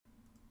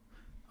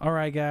All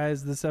right,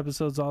 guys, this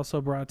episode's also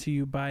brought to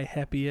you by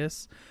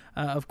Happiest.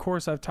 Of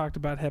course, I've talked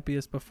about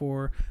Happiest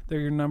before.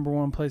 They're your number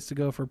one place to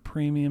go for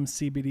premium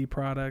CBD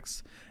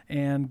products,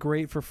 and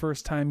great for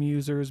first-time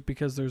users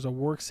because there's a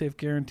work-safe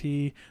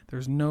guarantee.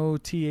 There's no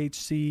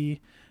THC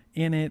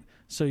in it,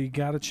 so you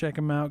got to check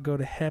them out. Go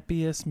to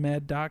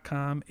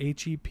happiestmed.com,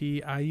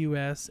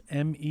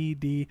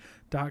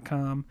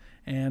 HEPIUSMED.com,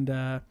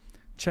 and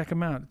check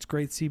them out. It's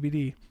great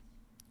CBD.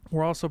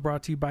 We're also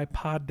brought to you by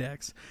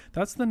Poddex.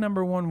 That's the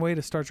number one way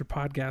to start your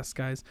podcast,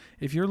 guys.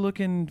 If you're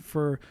looking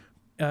for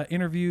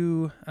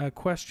interview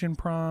question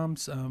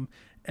prompts,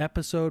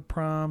 episode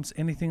prompts,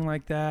 anything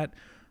like that,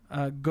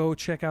 go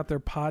check out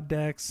their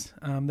Poddex.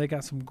 They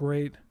got some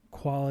great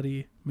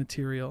quality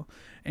material.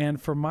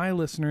 And for my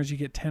listeners, you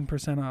get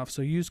 10% off.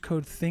 So use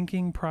code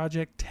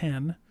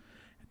ThinkingProject10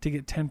 to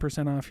get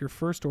 10% off your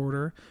first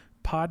order.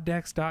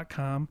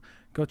 Poddex.com.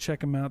 Go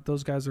check them out.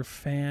 Those guys are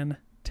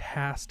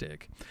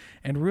fantastic.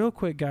 And real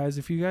quick, guys,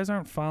 if you guys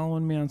aren't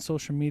following me on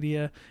social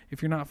media,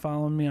 if you're not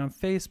following me on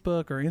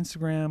Facebook or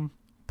Instagram,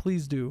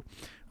 please do.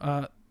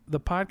 The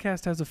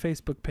podcast has a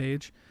Facebook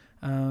page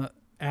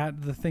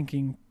at the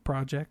Thinking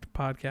Project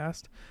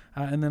Podcast,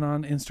 and then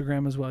on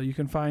Instagram as well. You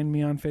can find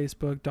me on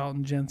Facebook,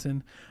 Dalton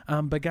Jensen.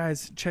 But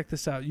guys, check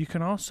this out. You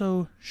can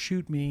also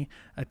shoot me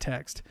a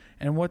text.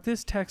 And what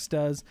this text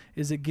does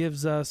is it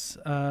gives us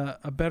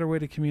a better way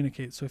to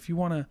communicate. So if you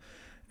want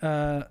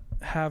to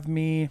have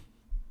me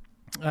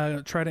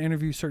try to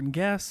interview certain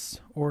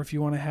guests, or if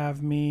you want to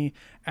have me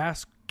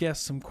ask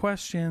guests some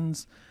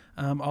questions,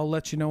 I'll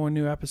let you know when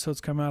new episodes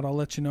come out. I'll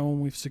let you know when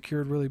we've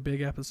secured really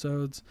big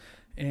episodes,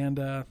 and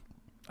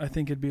I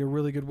think it'd be a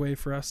really good way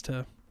for us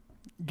to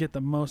get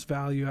the most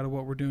value out of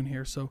what we're doing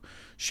here. So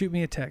shoot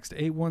me a text,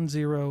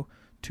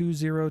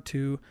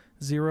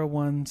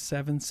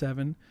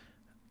 810-202-0177,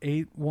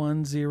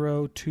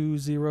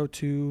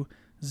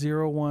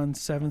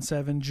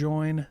 810-202-0177.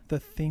 Join the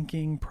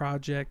Thinking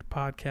Project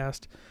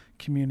Podcast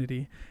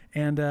community.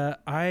 And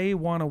I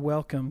want to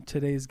welcome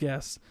today's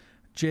guest,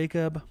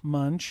 Jacob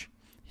Moench.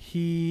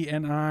 He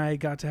and I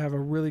got to have a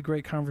really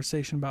great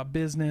conversation about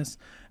business,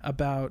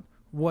 about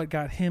what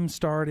got him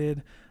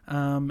started,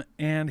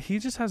 and he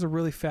just has a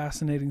really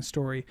fascinating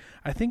story.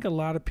 I think a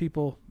lot of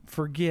people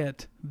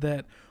forget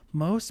that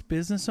most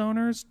business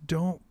owners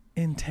don't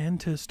intend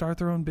to start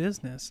their own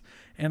business,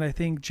 and I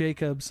think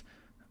Jacob's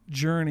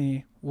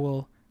journey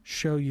will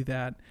show you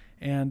that.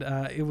 And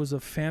it was a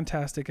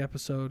fantastic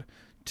episode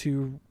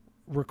to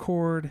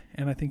record,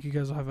 and I think you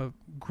guys will have a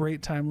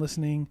great time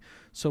listening.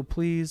 So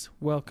please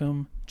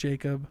welcome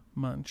Jacob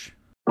Moench.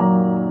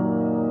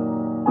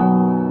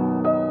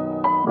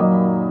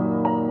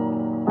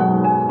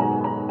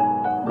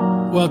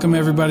 Welcome,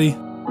 everybody.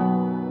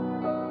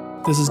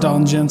 This is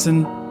Dalton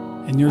Jensen,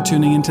 and you're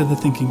tuning into The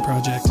Thinking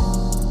Project.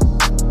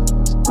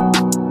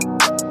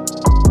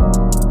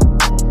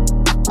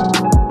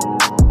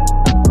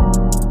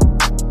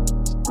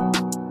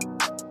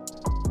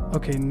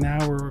 Okay,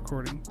 now we're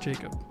recording.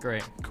 Jacob.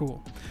 Great.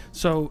 Cool.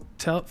 So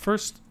tell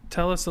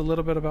us a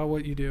little bit about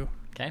what you do.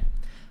 Okay.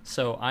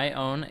 So I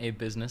own a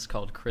business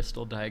called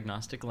Crystal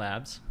Diagnostic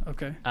Labs.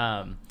 Okay.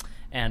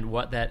 And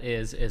what that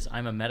is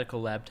I'm a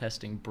medical lab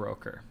testing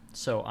broker.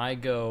 So I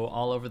go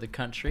all over the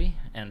country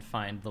and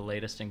find the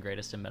latest and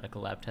greatest in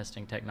medical lab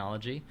testing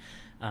technology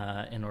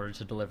in order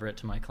to deliver it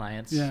to my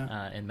clients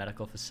in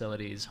medical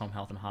facilities, home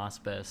health and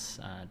hospice,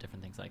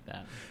 different things like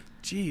that.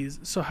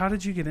 Jeez. So how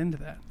did you get into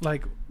that?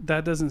 Like,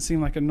 that doesn't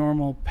seem like a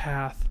normal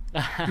path.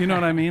 You know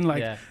what I mean?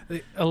 Like,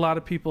 a lot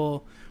of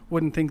people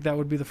wouldn't think that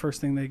would be the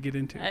first thing they'd get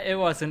into. It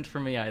wasn't for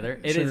me either.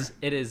 Sure.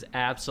 It is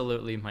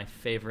absolutely my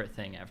favorite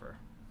thing ever.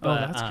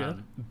 But, that's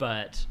good.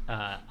 But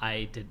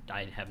I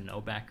have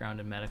no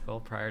background in medical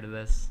prior to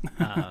this.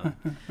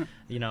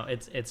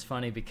 It's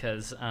funny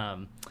because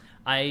I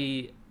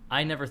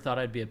never thought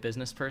I'd be a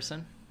business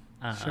person.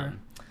 Sure.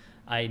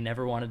 I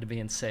never wanted to be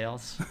in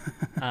sales.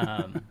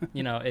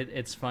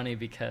 It's funny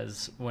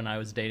because when I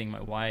was dating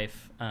my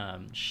wife,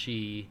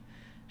 she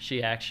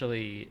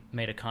actually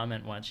made a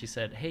comment once. She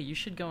said, "Hey, you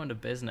should go into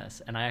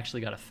business," and I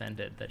actually got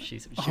offended that she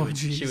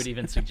would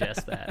even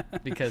suggest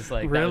that, because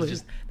really?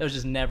 that was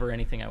just never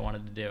anything I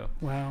wanted to do.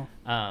 Wow.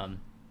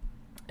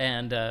 So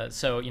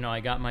I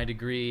got my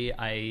degree.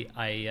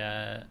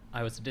 I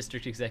was a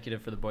district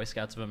executive for the Boy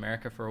Scouts of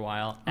America for a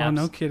while. Oh,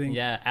 no kidding.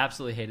 Yeah,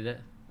 absolutely hated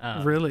it.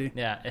 Really?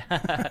 Yeah.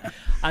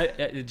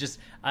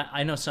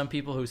 I know some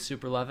people who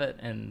super love it,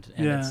 and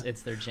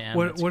it's their jam.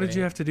 What did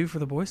you have to do for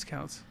the Boy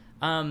Scouts?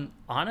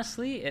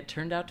 Honestly, it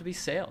turned out to be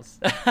sales.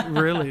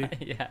 Really?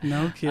 Yeah.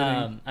 No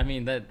kidding.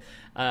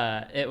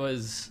 It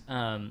was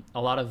a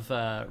lot of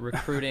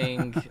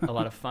recruiting, a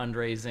lot of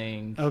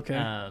fundraising.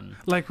 Okay.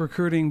 Like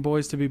recruiting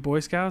boys to be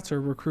Boy Scouts,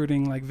 or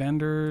recruiting like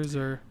vendors,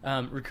 or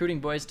recruiting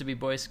boys to be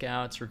Boy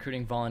Scouts,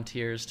 recruiting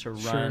volunteers to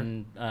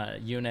run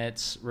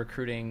units,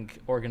 recruiting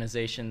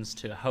organizations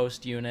to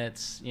host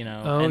units,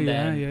 and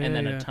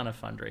then a ton of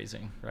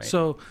fundraising, right?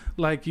 So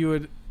like you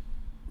would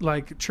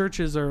like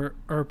churches are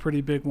a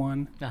pretty big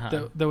one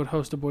Uh-huh. that would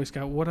host a Boy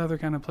Scout. What other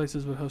kind of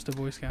places would host a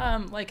Boy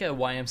Scout? Like a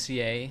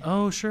YMCA.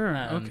 Oh, sure.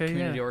 Okay,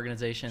 Community yeah.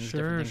 organizations,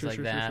 Sure, different things sure, like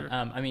sure, that. sure,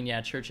 sure. I mean,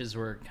 yeah, churches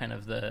were kind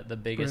of the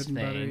biggest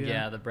Bread and thing. butter,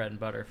 yeah. The bread and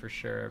butter for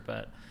sure.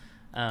 But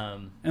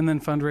And then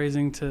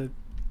fundraising to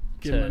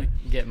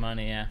get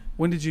money, yeah.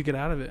 When did you get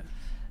out of it?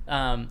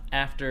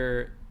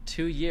 After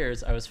 2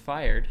 years, I was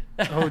fired.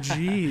 Oh,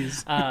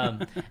 geez.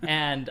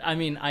 And I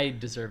mean, I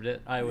deserved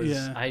it.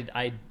 Yeah.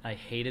 I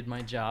hated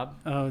my job.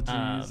 Oh,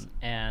 geez.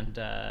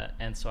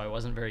 And so I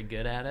wasn't very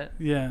good at it.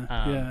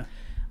 Yeah,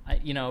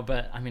 yeah.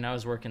 But I mean, I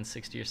was working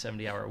 60 or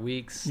 70-hour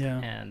weeks Yeah.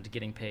 and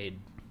getting paid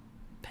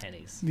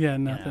pennies. Yeah,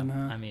 nothing,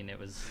 huh? I mean, it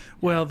was...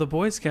 Well, the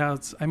Boy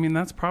Scouts, I mean,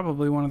 that's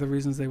probably one of the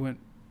reasons they went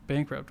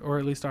bankrupt, or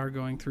at least are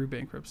going through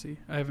bankruptcy.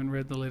 I haven't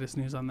read the latest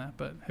news on that,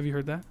 but have you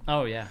heard that?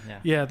 Oh, yeah.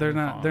 Yeah, they're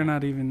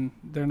not even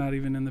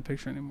in the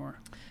picture anymore.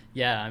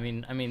 Yeah, I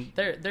mean,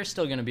 they're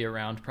still going to be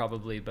around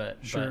probably, but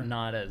Sure. but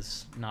not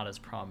as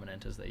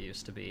prominent as they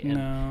used to be.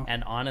 No.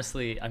 And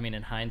honestly, I mean,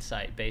 in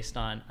hindsight, based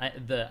on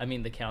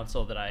the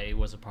council that I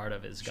was a part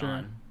of is Sure.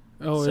 gone.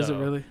 Oh, is it So,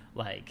 really?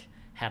 Like,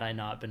 had I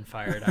not been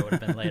fired, I would have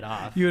been laid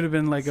off. You would have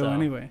been let go So,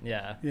 anyway.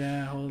 Yeah.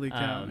 Yeah, holy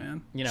cow,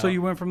 man. you know- So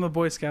you went from the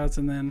Boy Scouts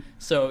and then...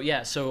 So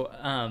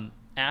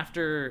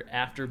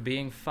after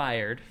being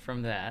fired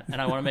from that,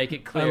 and I want to make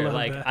it clear, love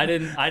like that.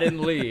 I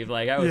didn't leave,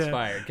 like I was Yeah.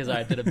 fired because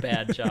I did a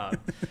bad job.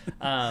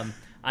 I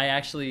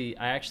actually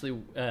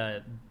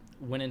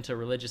went into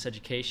religious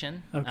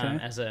education Okay.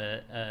 as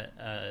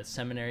a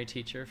seminary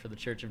teacher for the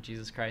Church of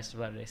Jesus Christ of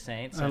Latter-day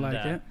Saints. I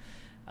like it.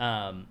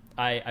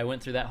 I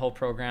went through that whole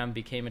program,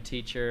 became a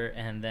teacher,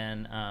 and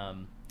then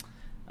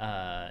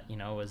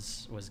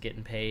was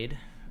getting paid.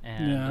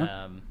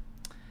 And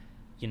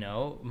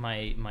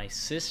my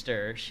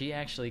sister, she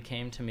actually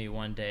came to me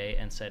one day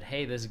and said,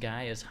 "Hey, this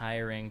guy is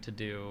hiring to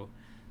do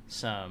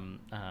some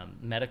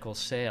medical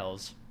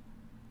sales,"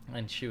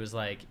 and she was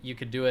like, "You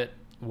could do it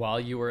while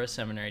you were a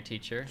seminary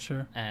teacher,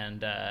 Sure.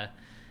 and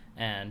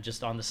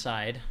just on the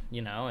side,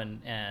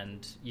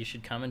 and you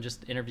should come and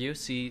just interview,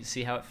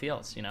 see how it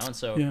feels, And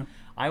so Yeah.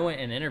 I went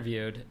and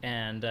interviewed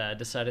and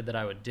decided that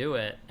I would do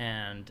it.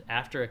 And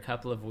after a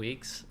couple of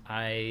weeks,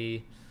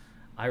 I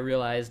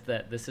realized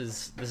that this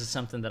is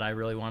something that I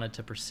really wanted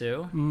to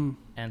pursue.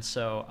 And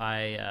so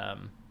I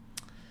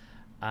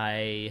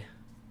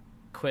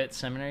quit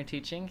seminary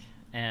teaching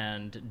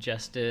and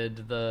just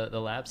did the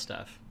lab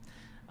stuff.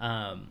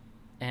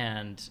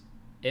 And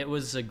it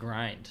was a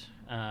grind.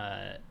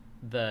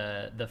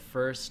 The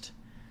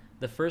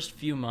first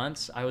few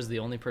months, I was the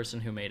only person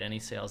who made any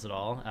sales at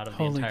all out of the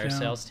Holy entire cow.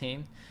 sales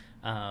team.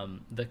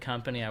 The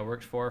company I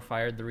worked for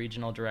fired the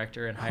regional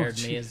director and hired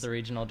me as jeez. the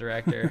regional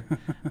director.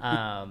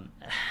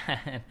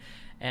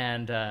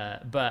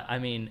 But I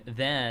mean,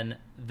 then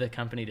the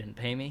company didn't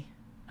pay me.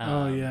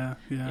 Yeah.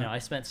 I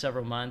spent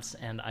several months,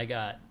 and I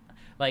got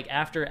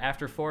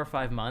after 4 or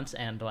 5 months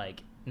and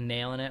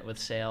nailing it with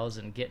sales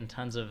and getting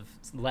tons of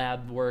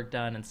lab work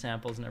done and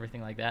samples and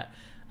everything like that,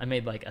 I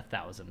made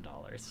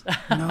 $1,000.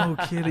 No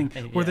kidding.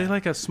 Were they Yeah.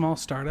 like a small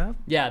startup?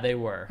 Yeah, they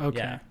were.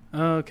 Okay.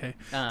 Yeah. Okay.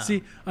 Uh.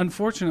 See,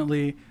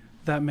 unfortunately,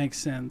 that makes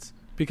sense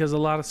because a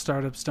lot of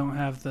startups don't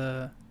have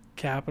the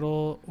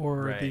capital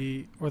or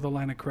Right. the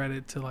line of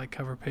credit to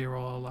cover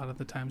payroll a lot of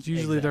the times.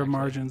 Usually their Exactly.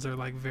 margins are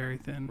very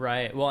thin.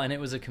 Right. Well, and it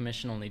was a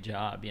commission-only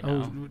job,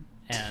 Oh,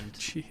 And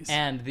jeez.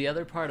 and the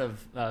other part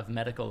of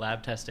medical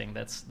lab testing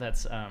that's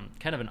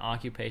kind of an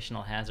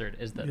occupational hazard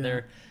is that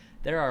Yeah.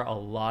 there are a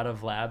lot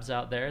of labs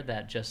out there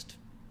that just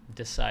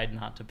decide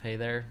not to pay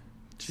their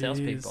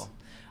salespeople.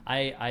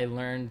 I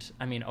learned,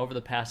 over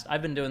the past,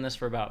 I've been doing this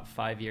for about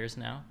 5 years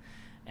now,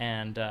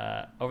 and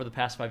over the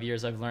past 5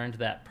 years, I've learned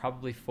that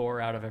probably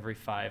 4 out of every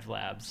 5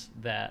 labs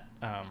that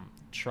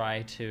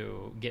try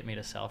to get me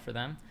to sell for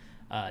them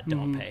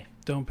don't pay.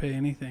 Don't pay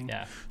anything.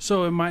 Yeah.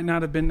 So it might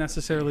not have been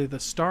necessarily the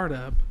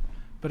startup,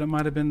 but it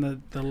might have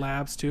been the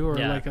labs too, or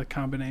Yeah. a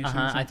combination.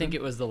 or I think something?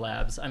 it was the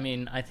labs.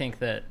 I think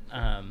that,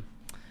 I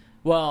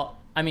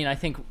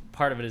think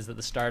part of it is that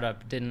the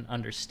startup didn't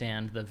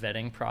understand the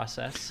vetting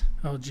process,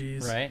 Oh,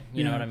 geez. right?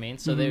 You know Yeah. what I mean?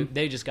 So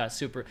they just got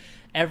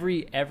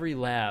every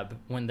lab,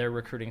 when they're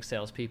recruiting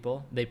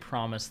salespeople, they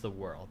promise the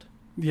world.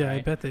 Yeah, I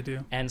Right. bet they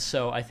do. And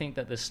so I think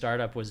that this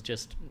startup was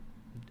just,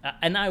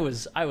 and I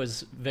was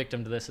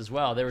victim to this as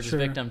well. They were just Sure.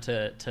 victim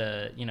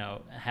to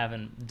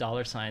having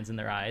dollar signs in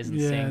their eyes and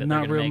Yeah, saying that not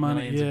they're going real to make money.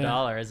 millions of Yeah.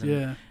 dollars and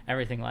Yeah.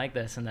 everything like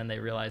this. And then they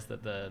realized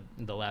that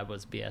the lab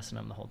was BSing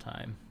them the whole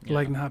time. you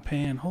Like know? not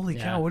paying. Holy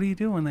Yeah. cow! What do you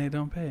do when they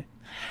don't pay?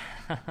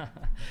 Just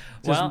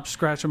Well,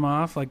 scratch them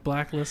off,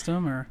 blacklist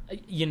them, or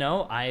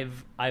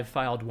I've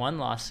filed one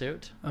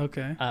lawsuit.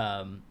 okay.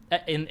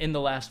 In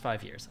the last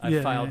 5 years, I've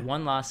Yeah, filed yeah.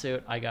 one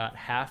lawsuit. I got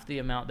half the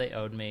amount they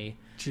owed me.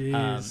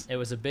 Jeez. It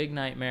was a big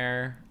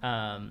nightmare.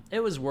 It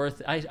was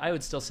worth. I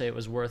would still say it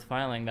was worth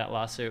filing that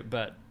lawsuit,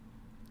 but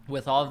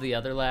with all of the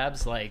other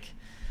labs,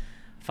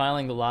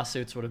 filing the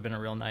lawsuits would have been a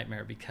real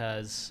nightmare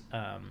because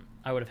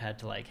I would have had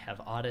to like have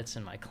audits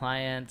in my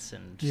clients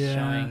and Yeah,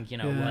 showing, you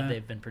know, yeah. what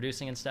they've been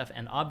producing and stuff.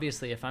 And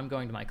obviously, if I'm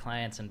going to my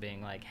clients and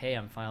being like, "Hey,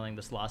 I'm filing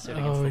this lawsuit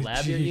against the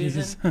lab you're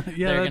using,"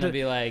 Yeah, they're gonna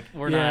be like,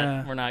 "We're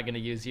Yeah. not gonna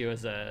use you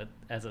as a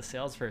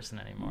salesperson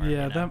anymore."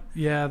 Yeah,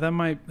 you know? that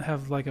might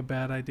have like a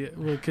bad idea,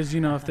 because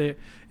you know,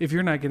 if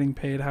you're not getting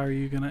paid, how are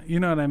you gonna, you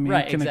know what I mean?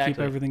 Right, Gonna exactly.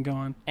 keep everything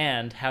going.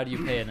 And how do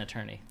you pay an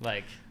attorney?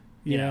 Like,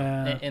 you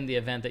Yeah. know, in the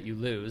event that you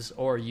lose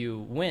or you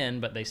win,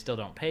 but they still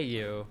don't pay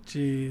you,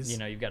 Jeez. you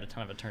know, you've got a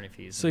ton of attorney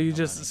fees. So and you no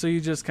just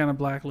money. kind of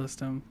blacklist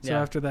them. So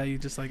Yeah. after that, you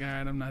just like, all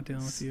right, I'm not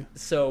dealing with you.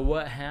 So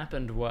what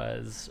happened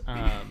was,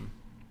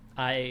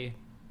 I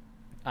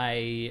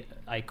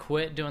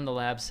quit doing the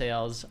lab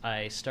sales.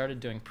 I started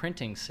doing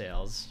printing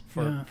sales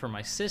for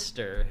my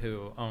sister,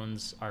 who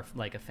owns a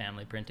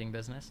family printing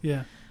business.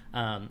 Yeah.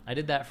 I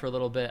did that for a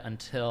little bit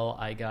until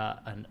I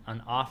got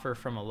an offer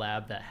from a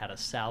lab that had a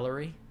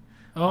salary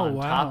on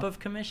top of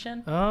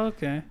commission. Oh,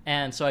 okay.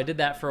 And so I did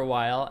that for a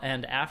while.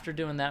 And after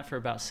doing that for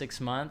about 6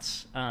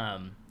 months,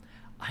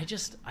 I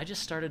just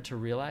started to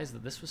realize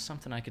that this was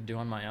something I could do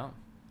on my own.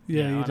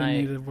 Yeah, know, you and didn't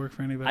need to work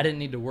for anybody. I didn't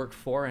need to work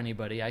for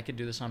anybody. I could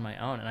do this on my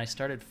own. And I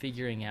started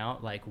figuring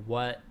out like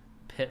what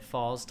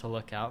pitfalls to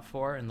look out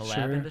for in the lab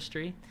Sure.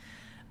 industry.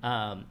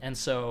 And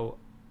so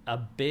a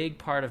big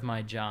part of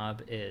my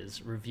job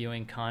is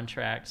reviewing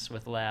contracts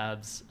with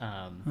labs.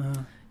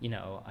 You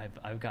know,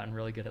 I've gotten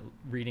really good at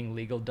reading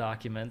legal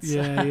documents.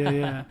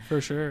 Yeah,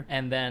 for sure.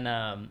 And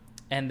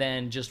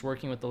then just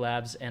working with the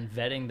labs and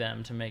vetting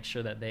them to make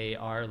sure that they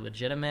are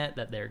legitimate,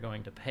 that they're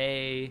going to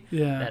pay,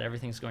 Yeah. that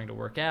everything's going to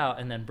work out,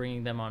 and then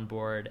bringing them on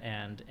board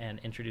and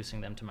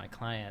introducing them to my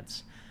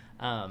clients.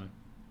 And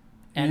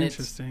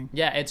Interesting.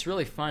 it's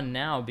really fun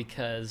now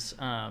because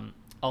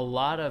a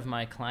lot of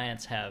my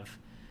clients have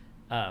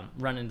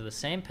run into the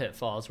same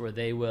pitfalls where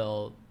they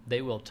will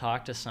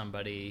talk to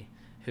somebody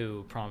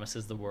who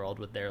promises the world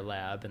with their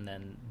lab, and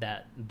then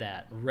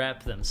that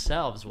rep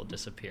themselves will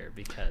disappear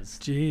because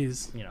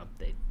Jeez. you know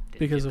they didn't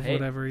Because get of paid.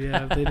 whatever,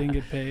 yeah, they didn't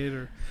get paid,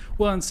 or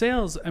well, in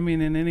sales, I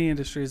mean, in any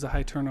industry, is a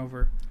high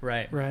turnover,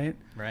 Right. right?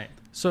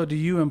 So, do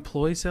you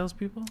employ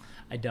salespeople?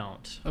 I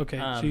don't. Okay,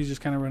 so you just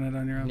kind of run it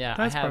on your own. Yeah,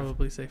 That's I have,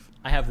 probably safe.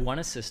 I have one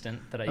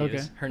assistant that I Okay,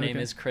 use. Her name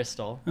okay. is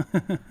Crystal.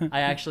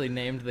 I actually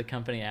named the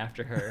company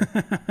after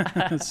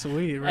her.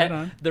 Sweet, right And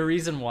on. The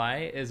reason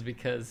why is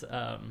because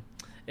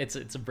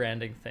it's a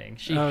branding thing.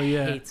 She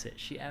hates it.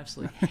 She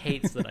absolutely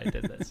hates that I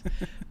did this.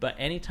 But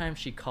anytime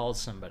she calls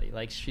somebody,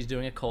 like she's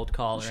doing a cold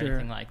call or Sure.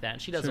 anything like that,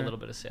 and she does a Sure. little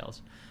bit of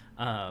sales.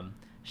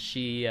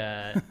 She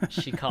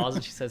calls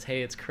and she says,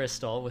 "Hey, it's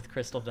Crystal with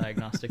Crystal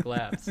Diagnostic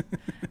Labs,"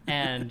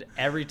 and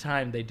every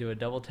time they do a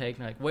double take,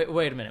 and they're like,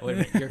 "Wait a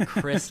minute, you're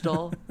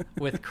Crystal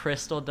with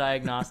Crystal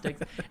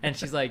Diagnostics?" And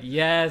she's like,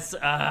 "Yes,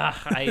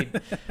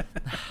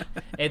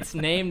 it's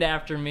named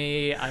after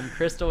me. I'm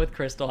Crystal with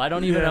Crystal. I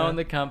don't even own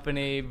the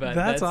company, but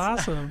that's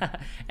awesome."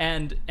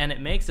 and it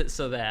makes it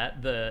so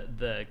that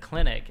the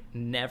clinic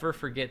never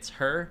forgets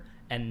her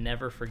and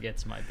never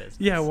forgets my business.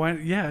 Yeah,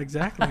 yeah,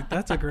 exactly.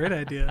 That's a great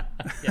idea.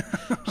 Yeah.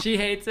 She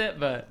hates it,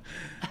 but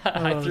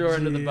I threw her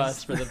under the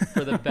bus for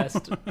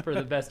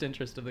the best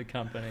interest of the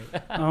company.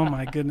 Oh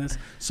my goodness.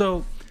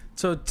 So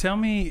tell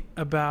me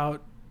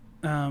about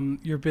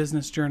your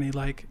business journey.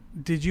 Like,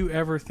 did you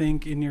ever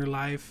think in your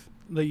life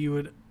that you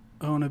would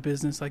own a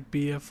business, like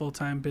be a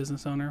full-time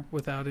business owner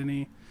without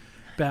any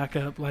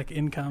backup, like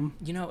income?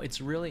 You know, it's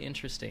really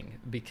interesting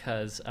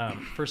because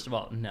first of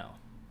all, no.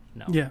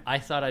 Yeah. I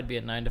thought I'd be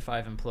a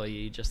 9-to-5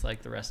 employee just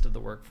like the rest of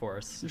the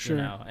workforce, Sure.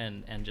 you know,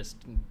 and just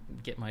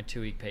get my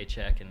 2-week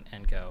paycheck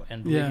and go.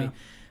 And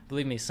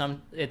believe me,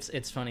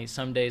 it's funny.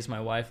 Some days my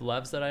wife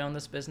loves that I own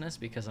this business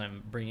because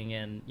I'm bringing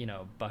in, you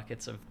know,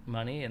 buckets of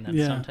money, and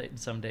then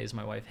some days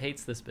my wife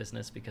hates this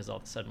business because all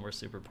of a sudden we're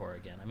super poor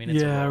again. I mean,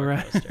 it's a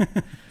roller coaster.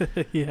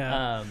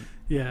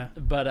 Yeah.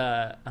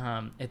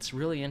 But it's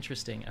really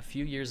interesting. A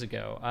few years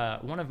ago,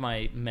 one of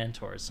my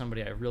mentors,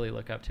 somebody I really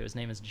look up to, his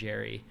name is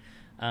Jerry.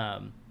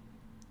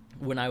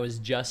 When I was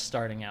just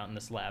starting out in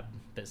this lab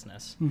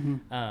business,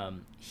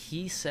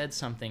 he said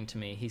something to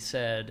me. He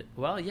said,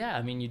 "Well, yeah,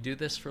 I mean, you do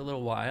this for a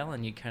little while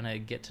and you kind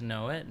of get to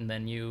know it, and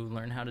then you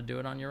learn how to do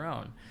it on your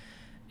own."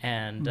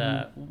 And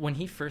when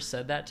he first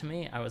said that to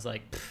me, I was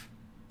like,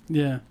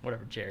 yeah,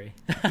 whatever, Jerry.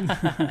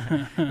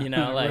 You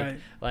know,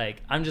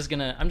 like I'm just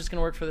gonna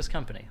work for this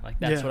company. Like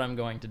that's what I'm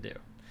going to do.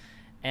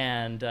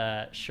 And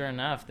sure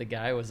enough, the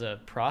guy was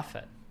a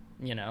prophet.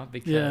 You know,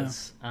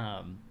 because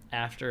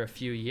after a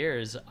few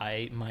years,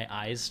 my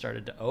eyes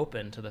started to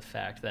open to the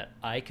fact that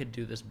I could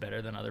do this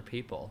better than other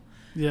people,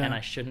 and I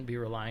shouldn't be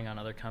relying on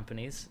other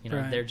companies. You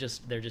know, they're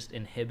just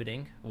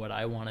inhibiting what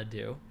I want to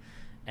do,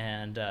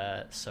 and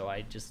so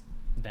I just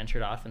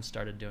ventured off and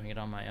started doing it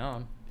on my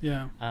own.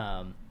 Yeah.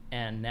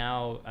 And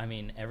now, I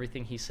mean,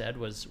 everything he said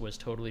was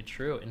totally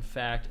true. In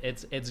fact,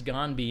 it's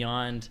gone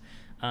beyond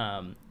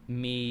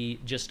me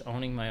just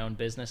owning my own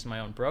business and my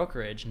own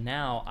brokerage.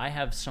 Now I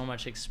have so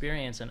much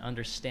experience and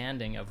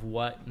understanding of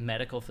what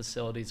medical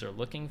facilities are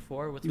looking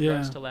for with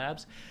regards to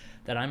labs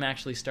that I'm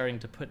actually starting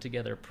to put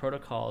together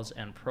protocols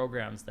and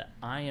programs that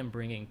I am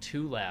bringing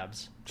to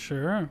labs.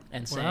 Sure.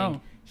 And saying,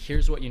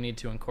 here's what you need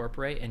to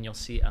incorporate, and you'll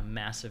see a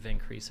massive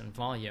increase in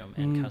volume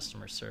and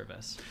customer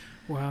service.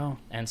 Wow.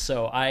 And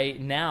so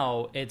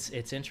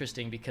it's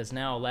interesting because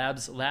now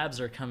labs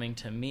are coming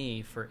to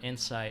me for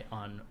insight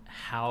on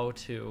how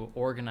to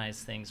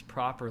organize things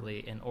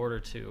properly in order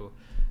to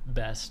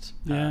best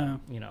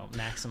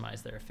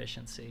maximize their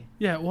efficiency.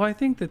 Yeah, well, I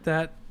think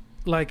that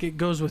like it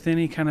goes with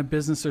any kind of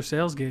business or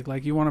sales gig.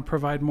 Like you want to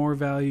provide more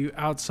value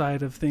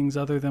outside of things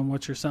other than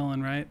what you're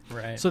selling, right?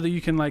 Right. So that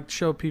you can like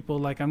show people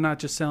like I'm not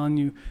just selling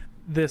you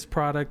this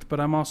product, but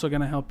I'm also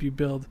going to help you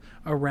build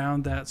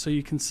around that so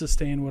you can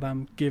sustain what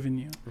I'm giving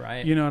you.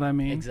 Right. You know what I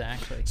mean?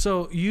 Exactly.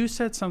 So you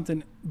said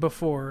something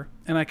before,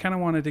 and I kind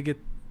of wanted to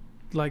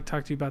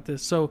talk to you about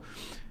this. So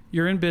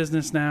you're in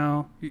business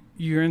now,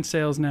 you're in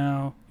sales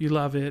now, you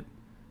love it,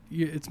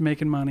 it's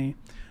making money.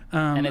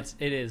 And it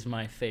is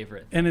my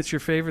favorite thing. And it's your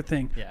favorite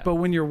thing. Yeah. But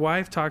when your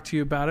wife talked to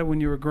you about it when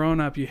you were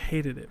growing up, you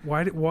hated it.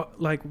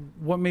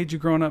 What made you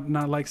growing up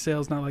not like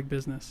sales, not like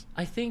business?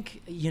 I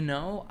think,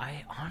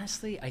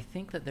 I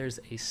think that there's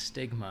a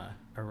stigma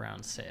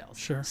around sales.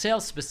 Sure.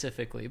 Sales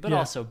specifically, but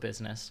also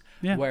business,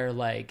 where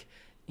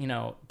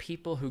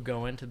people who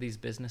go into these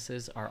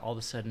businesses are all of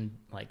a sudden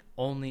like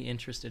only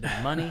interested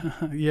in money.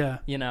 Yeah.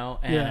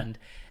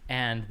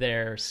 And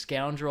they're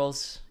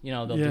scoundrels,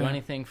 they'll do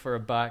anything for a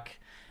buck.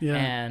 Yeah.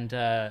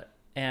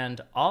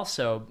 And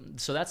also,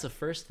 so that's the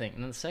first thing.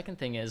 And then the second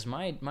thing is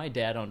my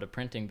dad owned a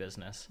printing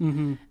business.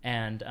 Mm-hmm.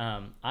 And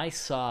I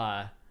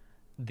saw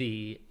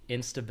the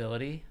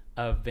instability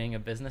of being a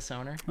business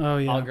owner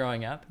all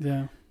growing up.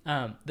 Yeah.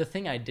 The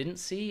thing I didn't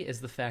see is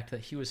the fact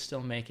that he was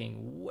still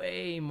making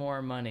way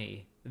more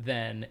money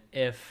than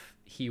if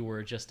he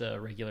were just a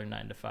regular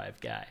 9-to-5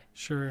 guy.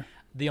 Sure.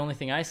 The only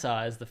thing I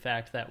saw is the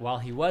fact that while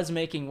he was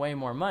making way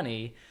more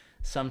money,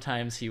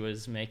 sometimes he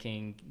was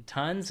making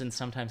tons and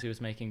sometimes he was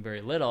making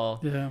very little.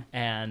 Yeah.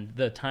 And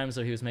the times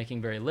that he was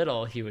making very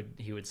little, he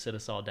would sit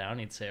us all down.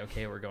 He'd say,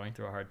 okay, we're going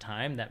through a hard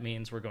time. That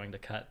means we're going to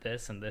cut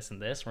this and this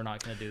and this. We're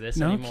not going to do this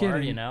anymore.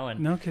 Kidding. And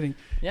no kidding.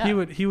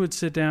 Yeah. He would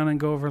sit down and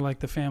go over like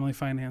the family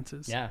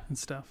finances and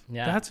stuff.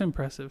 Yeah. That's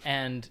impressive.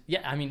 And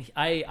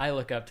I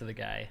look up to the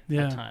guy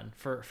a ton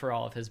for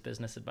all of his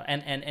business advice.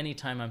 And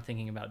anytime I'm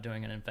thinking about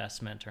doing an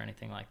investment or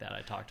anything like that,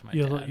 I talk to my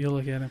dad. You'll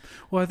look at him.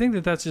 Well, I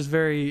think that's just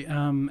very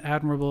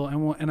admirable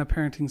and a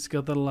parenting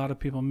skill that a lot of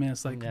people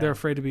miss. Like they're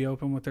afraid to be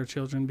open with their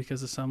children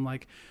because of some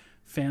like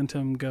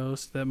phantom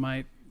ghost that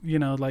might,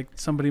 like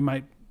somebody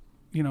might,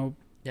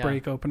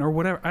 break open or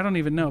whatever. I don't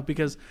even know,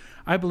 because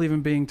I believe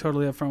in being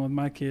totally upfront with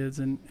my kids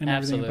and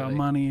everything about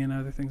money and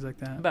other things like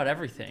that. About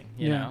everything,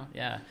 you know?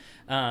 Yeah.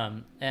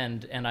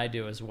 And I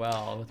do as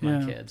well with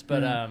my kids.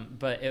 But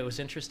it was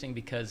interesting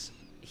because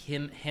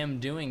him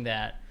doing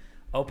that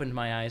opened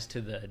my eyes to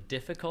the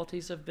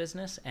difficulties of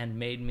business and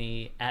made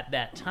me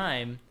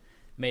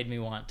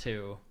want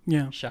to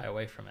shy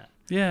away from it.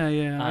 Yeah,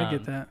 I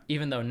get that.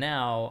 Even though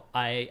now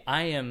I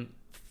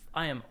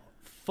am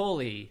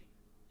fully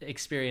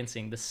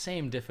experiencing the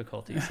same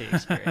difficulties he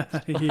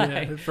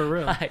experienced. For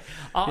real.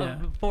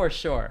 For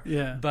sure.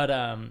 Yeah.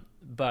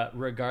 But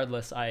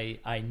regardless,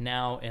 I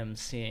now am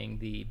seeing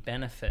the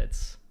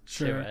benefits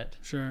to it.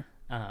 Sure.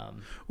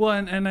 Well,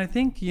 and I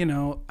think,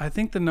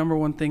 the number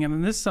one thing,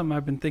 and this is something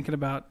I've been thinking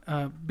about,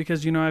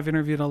 because, I've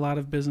interviewed a lot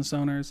of business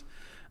owners.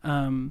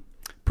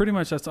 Pretty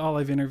much that's all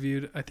I've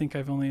interviewed. I think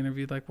I've only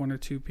interviewed like one or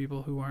two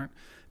people who aren't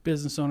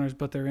business owners,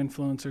 but they're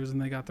influencers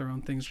and they got their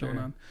own things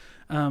going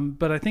on.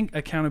 But I think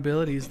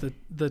accountability is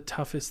the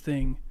toughest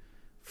thing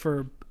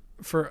for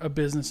a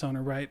business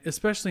owner, right?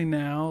 Especially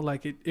now,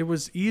 like it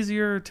was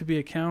easier to be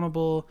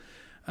accountable.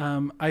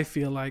 I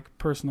feel like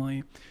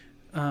personally,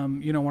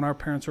 when our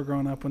parents were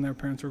growing up, when their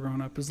parents were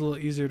growing up, it was a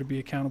little easier to be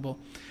accountable.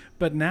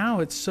 But now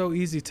it's so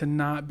easy to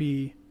not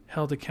be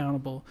held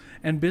accountable.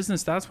 And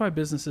that's why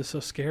business is so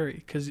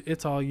scary, because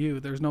it's all you.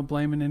 There's no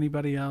blaming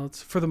anybody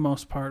else for the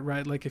most part,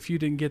 right? Like if you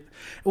didn't get,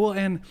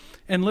 and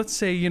let's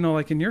say,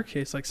 like in your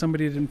case, like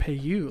somebody didn't pay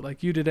you,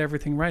 like you did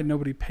everything right,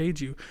 nobody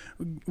paid you.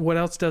 What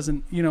else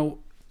doesn't,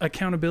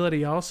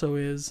 accountability also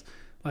is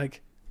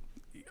like,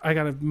 I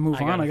got to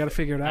move on. I got to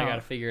figure it out. I got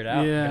to figure it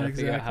out. Yeah, I got to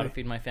figure out how to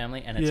feed my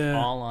family, and it's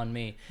all on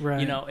me.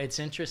 Right. It's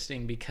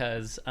interesting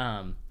because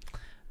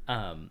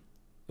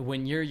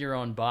when you're your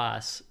own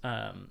boss,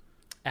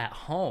 at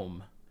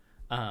home,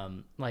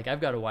 like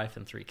I've got a wife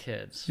and 3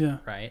 kids,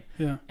 right?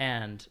 Yeah.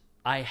 And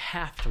I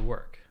have to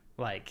work.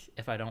 Like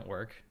if I don't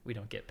work, we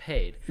don't get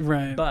paid.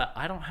 Right. But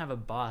I don't have a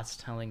boss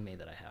telling me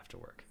that I have to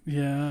work.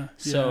 Yeah.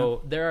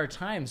 So there are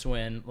times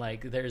when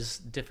like there's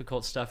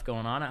difficult stuff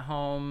going on at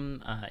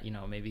home.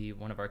 Maybe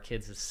one of our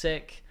kids is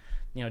sick,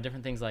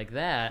 different things like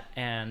that.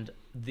 And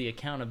the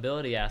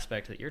accountability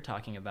aspect that you're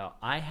talking about,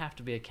 I have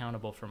to be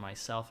accountable for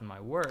myself and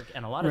my work.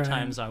 And a lot of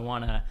times I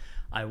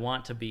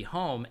want to be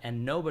home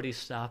and nobody's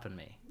stopping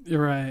me.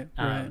 Right.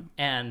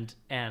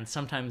 And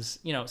sometimes,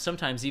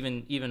 sometimes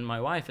even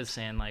my wife is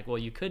saying like, well,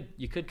 you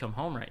could come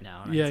home right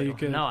now. And Yeah, like, you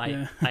could. No,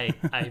 yeah.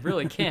 I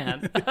really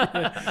can't.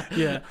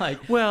 Yeah.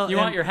 Like, Well, you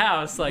want your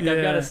house, like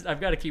Yeah.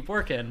 I've got to keep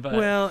working. But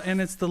Well,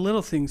 and it's the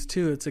little things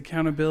too. It's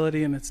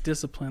accountability and it's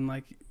discipline.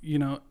 Like,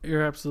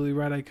 you're absolutely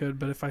right. I could,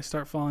 but if I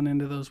start falling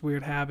into those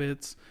weird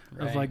habits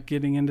of Right. like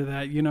getting into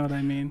that, you know what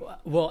I mean?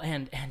 Well,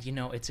 and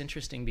it's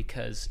interesting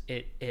because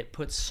it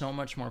puts so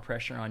much more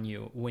pressure on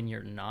you when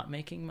you're not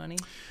making money.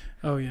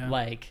 Oh yeah.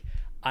 Like,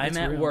 I'm It's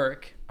at real.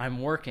 work,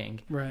 I'm working.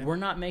 Right. We're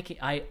not making.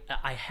 I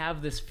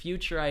have this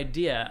future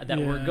idea that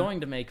we're Yeah. going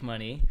to make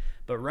money,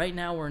 but right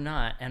now we're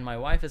not. And my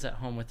wife is at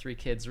home with 3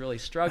 kids, really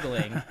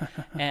struggling.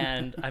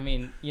 And I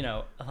mean,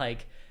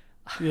 like,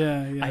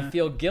 Yeah. I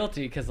feel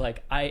guilty because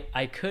like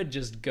I could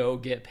just go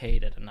get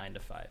paid at a 9 to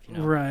 5,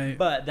 Right.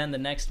 But then the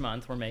next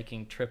month we're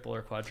making triple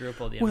or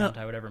quadruple the amount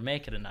I would ever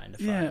make at a 9 to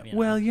 5. Yeah.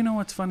 Well,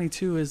 what's funny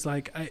too is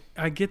like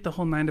I get the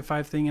whole 9 to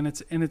 5 thing, and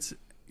it's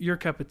your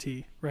cup of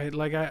tea, right?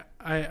 Like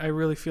I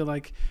really feel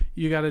like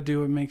you got to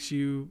do what makes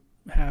you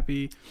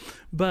happy,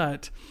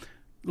 but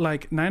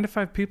like 9 to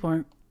 5 people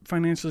aren't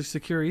financially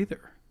secure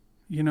either.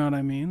 You know what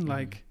I mean?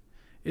 Like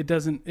it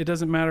doesn't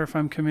matter if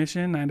I'm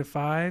commission, 9 to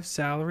 5,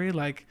 salary.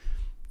 Like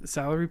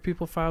salary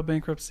people file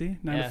bankruptcy.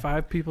 9 to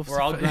 5 people.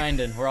 We're all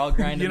grinding. We're all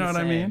grinding. You know the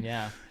what I same. mean?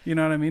 Yeah. You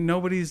know what I mean?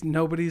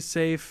 Nobody's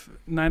safe.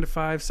 9 to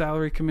 5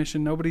 salary,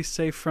 commission. Nobody's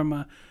safe from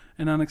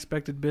an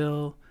unexpected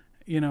bill.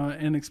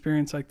 An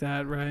experience like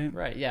that, right?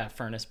 Right. Yeah.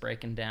 Furnace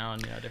breaking down.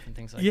 Different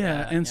things like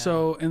yeah, that. and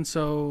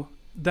so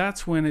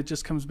that's when it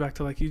just comes back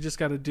to like you just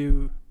got to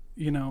do,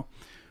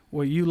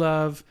 what you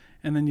love,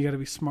 and then you got to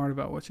be smart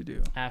about what you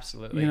do.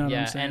 Absolutely. You know what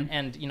yeah. I'm saying?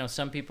 And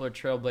some people are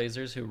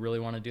trailblazers who really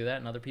want to do that,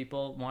 and other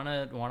people want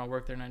to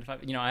work their 9 to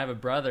 5. I have a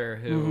brother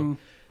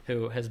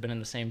who has been in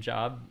the same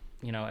job,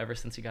 ever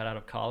since he got out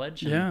of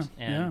college.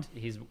 And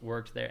he's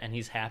worked there, and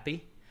he's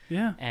happy.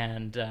 Yeah.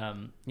 And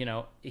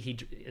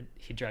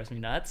he drives me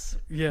nuts.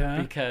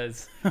 Yeah.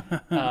 Because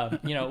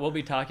we'll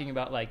be talking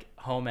about like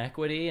home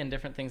equity and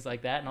different things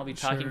like that, and I'll be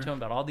talking to him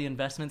about all the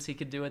investments he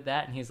could do with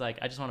that, and he's like,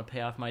 I just want to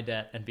pay off my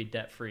debt and be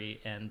debt free,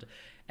 and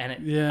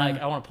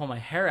like I want to pull my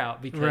hair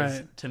out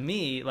because to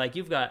me, like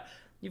you've got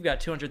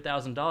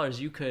 $200,000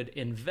 you could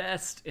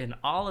invest in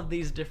all of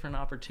these different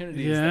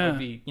opportunities that would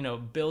be,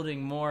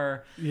 building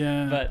more.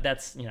 Yeah. But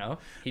that's,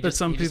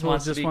 some people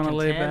just want to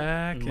lay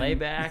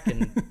back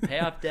and pay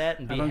off debt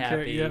and be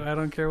happy. I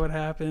don't care what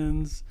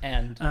happens.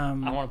 And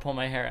I want to pull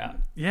my hair out.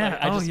 Yeah.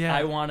 Like,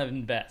 I want to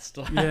invest.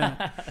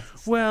 Yeah.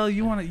 Well,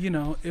 you want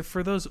to, if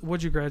for those,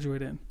 what'd you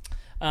graduate in?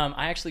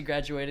 I actually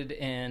graduated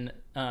in,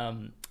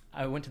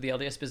 I went to the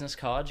LDS Business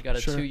College, got a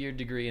 2-year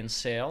degree in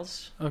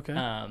sales. Okay.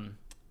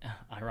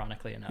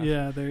 Ironically enough.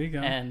 Yeah, there you go.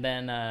 And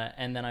then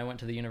I went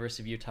to the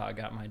University of Utah,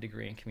 got my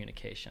degree in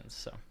communications.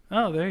 So.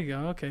 Oh, there you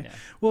go. Okay. Yeah.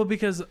 Well,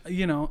 because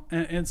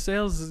and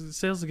sales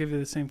will give you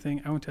the same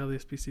thing. I went to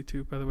LDSBC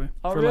too, by the way.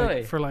 Oh,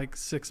 really? For like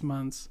 6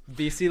 months.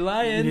 BC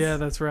Lions. Yeah,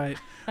 that's right.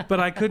 But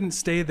I couldn't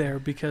stay there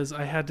because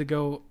I had to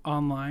go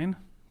online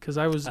because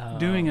I was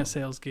doing a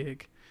sales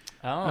gig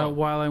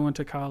while I went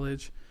to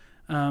college.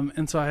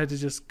 And so I had to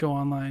just go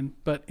online.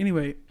 But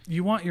anyway,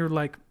 you want your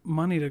like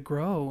money to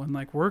grow and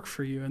like work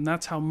for you, and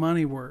that's how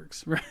money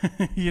works, right?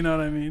 You know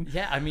what I mean?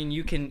 Yeah, I mean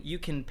you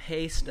can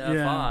pay stuff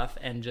off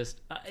and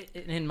just,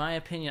 in my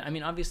opinion, I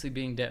mean obviously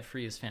being debt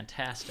free is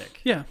fantastic.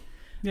 Yeah.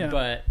 Yeah.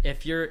 But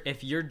if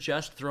you're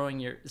just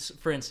throwing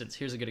for instance,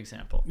 here's a good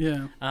example.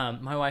 Yeah.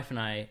 My wife and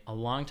I, a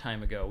long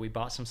time ago, we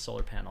bought some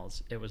solar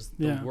panels. It was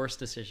the worst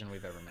decision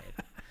we've ever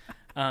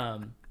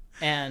made.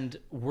 And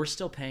we're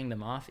still paying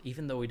them off,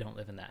 even though we don't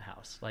live in that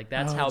house. Like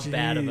that's how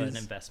bad of an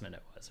investment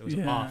it was. It was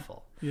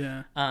awful.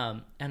 Yeah.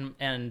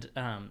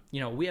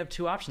 We have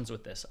 2 options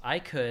with this. I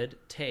could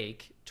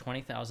take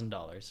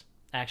 $20,000.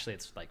 Actually,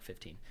 it's like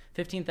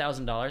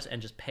 $15,000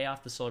 and just pay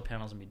off the solar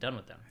panels and be done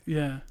with them.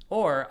 Yeah.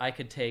 Or I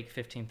could take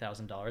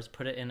 $15,000,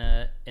 put it in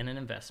an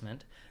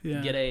investment,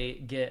 get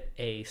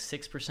a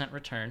 6%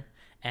 return,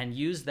 and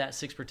use that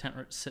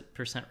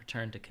 6%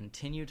 return to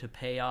continue to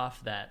pay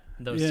off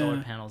those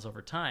solar panels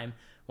over time.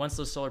 Once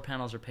those solar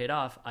panels are paid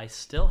off, I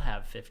still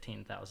have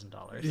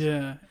 $15,000.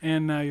 Yeah,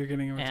 and now you're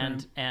getting a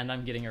return. And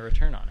I'm getting a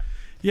return on it.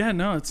 Yeah,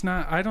 no, it's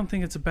not. I don't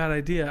think it's a bad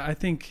idea. I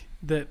think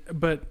that,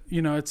 but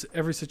it's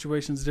every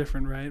situation's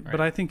different, right?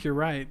 But I think you're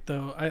right,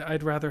 though.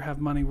 I'd rather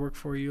have money work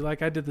for you.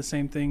 Like I did the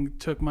same thing,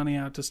 took money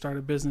out to start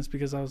a business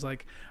because I was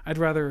like, I'd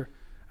rather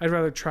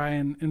try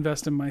and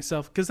invest in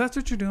myself, because that's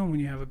what you're doing when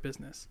you have a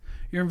business.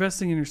 You're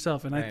investing in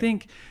yourself. And I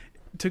think,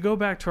 to go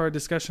back to our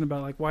discussion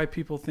about like why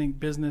people think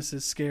business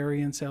is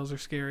scary and sales are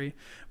scary,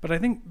 but I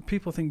think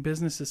people think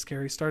business is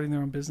scary, starting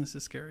their own business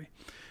is scary,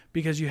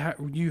 because you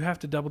have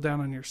to double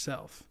down on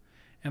yourself.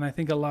 And I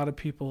think a lot of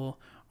people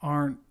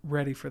aren't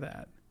ready for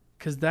that,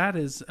 because that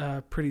is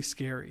pretty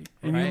scary.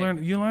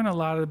 And you learn a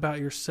lot about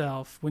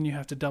yourself when you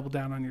have to double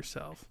down on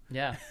yourself.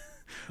 Yeah.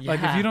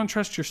 Like if you don't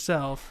trust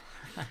yourself,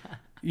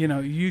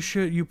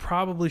 you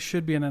probably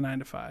should be in a 9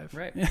 to 5.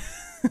 Right.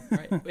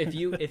 Right. If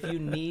you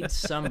need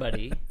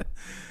somebody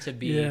to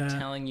be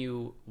telling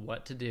you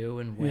what to do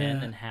and when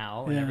and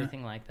how and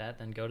everything like that,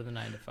 then go to the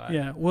 9 to 5.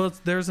 Yeah. Well,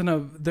 there's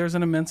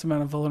an immense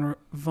amount of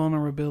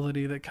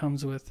vulnerability that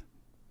comes with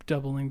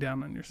doubling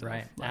down on yourself.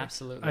 Right. Like,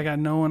 absolutely. I got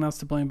no one else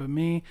to blame but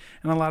me,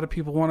 and a lot of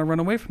people want to run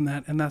away from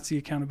that, and that's the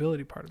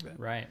accountability part of it.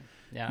 Right.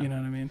 Yeah. You know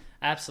what I mean?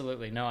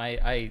 Absolutely. No,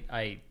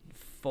 I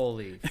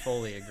fully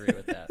agree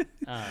with that.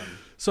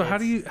 So how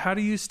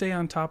do you stay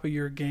on top of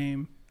your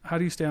game? How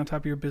do you stay on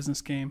top of your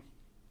business game?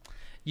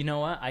 You know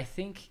what? I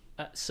think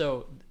I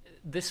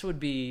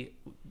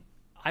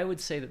would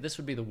say that this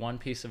would be the one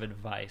piece of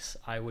advice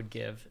I would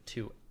give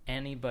to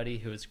anybody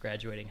who is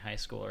graduating high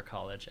school or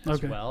college,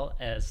 as well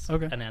as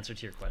an answer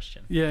to your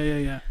question.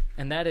 Yeah.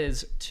 And that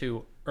is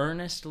to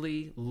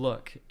earnestly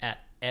look at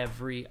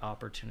every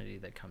opportunity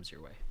that comes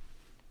your way.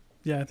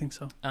 Yeah, I think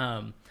so.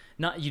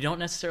 You don't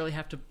necessarily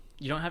have to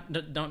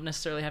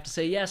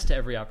say yes to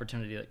every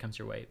opportunity that comes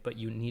your way, but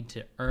you need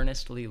to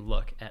earnestly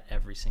look at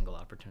every single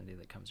opportunity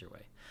that comes your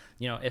way.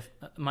 If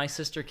my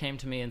sister came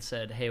to me and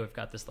said, "Hey, we've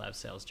got this lab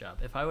sales job,"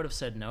 if I would have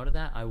said no to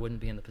that, I wouldn't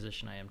be in the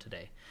position I am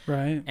today.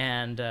 Right.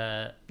 And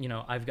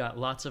I've got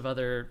lots of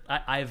other.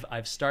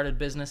 I've started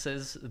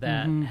businesses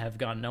that have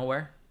gone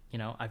nowhere.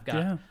 I've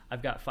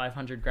got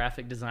 500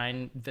 graphic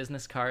design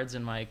business cards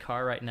in my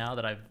car right now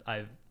that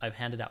I've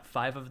handed out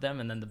 5 of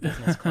them, and then the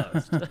business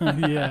closed.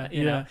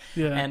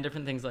 And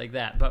different things like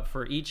that. But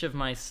for each of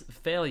my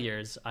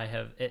failures,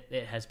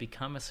 it has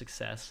become a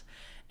success,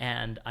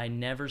 and I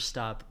never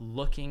stop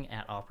looking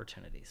at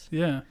opportunities.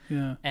 Yeah.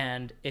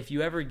 And if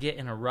you ever get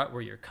in a rut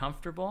where you're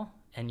comfortable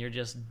and you're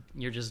just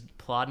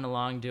plodding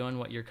along doing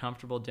what you're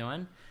comfortable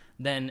doing,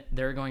 then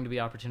there are going to be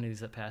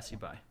opportunities that pass you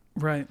by.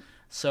 Right.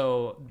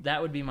 So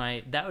that would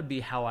be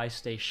how I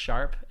stay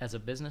sharp as a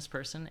business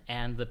person,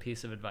 and the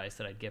piece of advice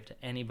that I'd give to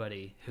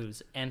anybody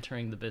who's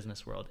entering the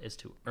business world is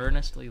to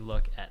earnestly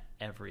look at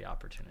every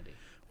opportunity.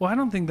 Well, I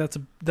don't think that's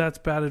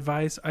bad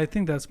advice. I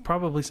think that's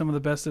probably some of the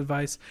best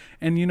advice.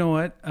 And you know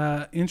what?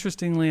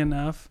 Interestingly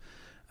enough,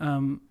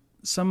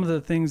 some of the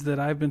things that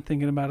I've been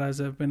thinking about as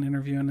I've been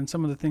interviewing, and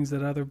some of the things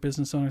that other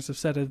business owners have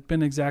said have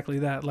been exactly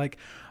that. Like,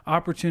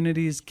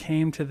 opportunities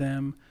came to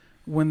them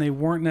when they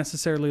weren't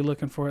necessarily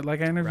looking for it.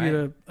 Like, I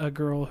interviewed a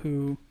girl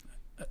who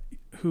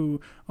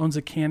owns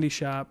a candy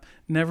shop.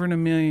 Never in a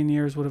million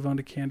years would have owned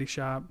a candy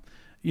shop.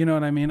 You know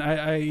what I mean?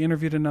 I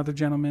interviewed another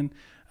gentleman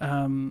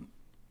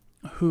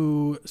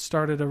who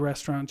started a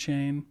restaurant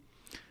chain,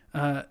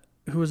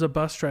 who was a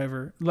bus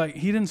driver. Like,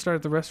 he didn't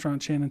start the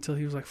restaurant chain until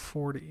he was like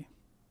 40.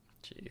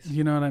 Jeez.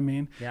 You know what I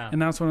mean? Yeah.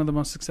 And that's one of the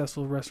most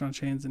successful restaurant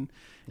chains in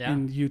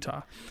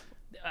Utah.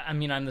 I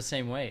mean, I'm the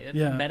same way.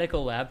 Yeah.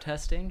 Medical lab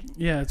testing.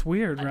 Yeah, it's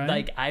weird, right?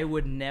 Like, I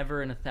would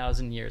never in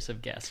 1,000 years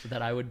have guessed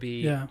that I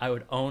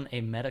would own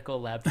a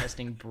medical lab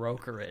testing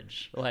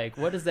brokerage. Like,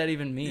 what does that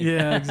even mean?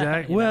 Yeah,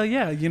 exactly. Well,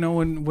 yeah,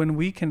 when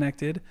we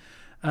connected,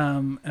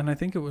 and I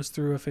think it was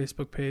through a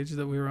Facebook page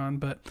that we were on,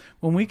 but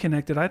when we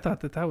connected, I thought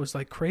that was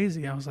like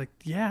crazy. I was like,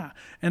 yeah.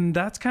 And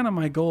that's kind of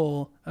my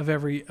goal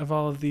of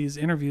all of these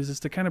interviews,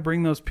 is to kind of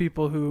bring those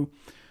people who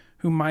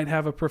might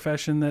have a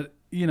profession that,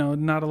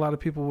 not a lot of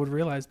people would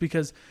realize,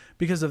 because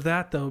of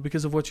that, though,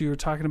 because of what you were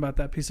talking about,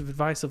 that piece of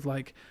advice of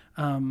like,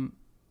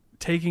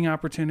 taking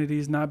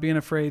opportunities, not being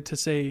afraid to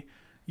say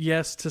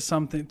yes to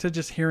something, to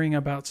just hearing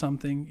about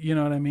something, you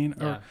know what I mean?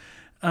 Yeah.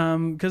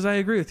 Or, cause I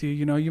agree with you,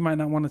 you might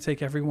not want to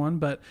take everyone,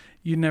 but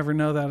you never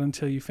know that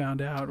until you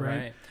found out.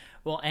 Right.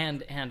 Well,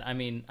 and I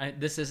mean,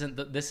 this isn't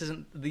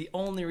the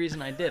only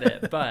reason I did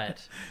it,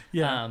 but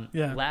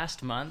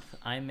last month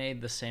I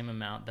made the same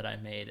amount that I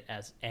made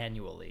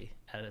annually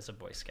as a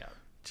Boy Scout.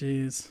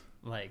 Jeez.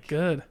 Like,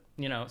 good.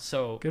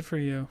 So good for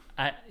you.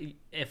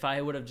 If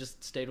I would have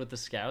just stayed with the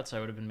Scouts, I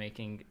would have been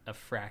making a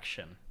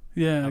fraction.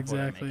 Yeah, of exactly.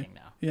 What I'm making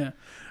now. Yeah,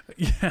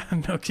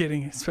 no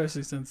kidding.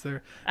 Especially since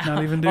they're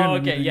not even doing.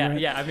 Okay, anything, right?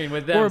 Yeah. I mean,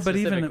 with them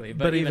specifically,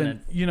 but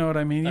even you know what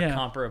I mean? Yeah,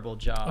 comparable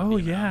job. Oh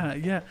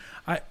yeah.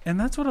 And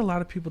that's what a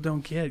lot of people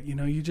don't get.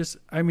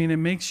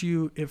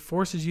 It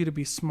forces you to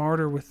be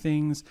smarter with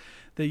things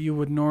that you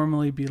would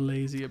normally be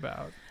lazy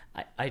about.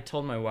 I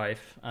told my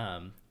wife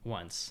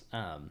once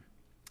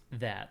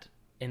that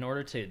in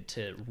order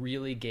to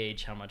really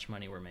gauge how much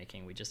money we're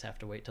making, we just have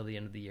to wait till the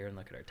end of the year and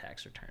look at our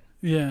tax return.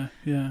 Yeah.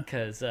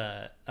 Because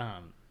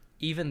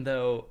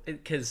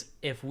because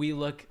if we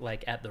look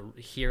like at the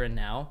here and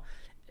now,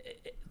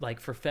 like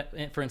for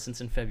instance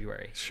in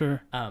February,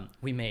 sure,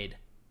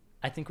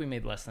 I think we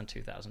made less than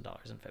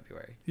 $2,000 in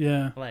February.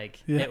 Yeah,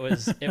 it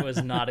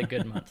was not a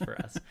good month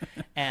for us,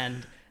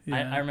 and.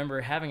 Yeah. I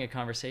remember having a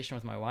conversation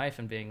with my wife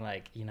and being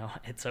like,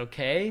 it's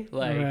okay.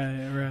 Like,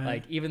 right.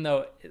 Like even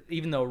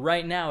though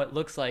right now it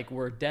looks like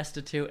we're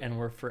destitute and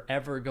we're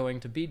forever going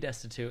to be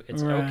destitute,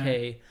 it's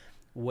okay.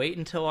 Wait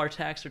until our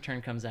tax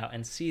return comes out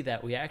and see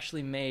that we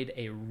actually made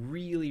a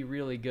really,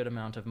 really good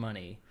amount of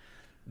money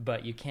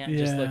but you can't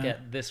just look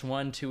at this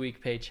 1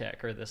 2-week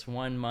paycheck or this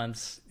 1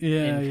 month's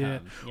Yeah.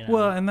 income. You know?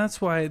 Well, and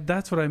that's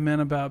what I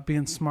meant about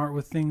being smart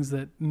with things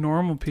that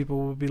normal people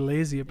will be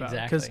lazy about.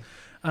 Because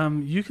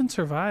you can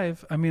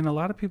survive. I mean, a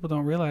lot of people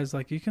don't realize,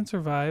 like, you can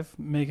survive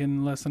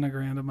making less than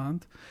 $1,000 a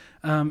month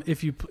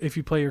if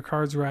you play your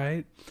cards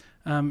right.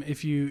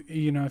 If you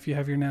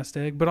have your nest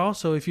egg, but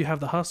also if you have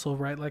the hustle,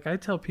 right? Like, I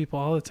tell people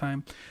all the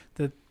time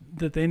that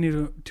they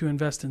need to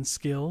invest in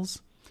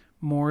skills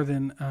more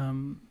than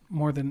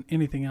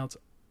anything else,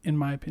 in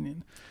my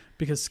opinion,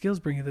 because skills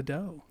bring you the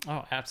dough.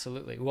 Oh,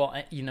 absolutely. Well,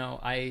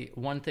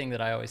 one thing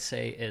that I always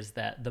say is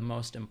that the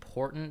most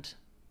important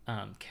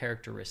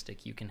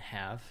characteristic you can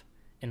have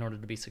in order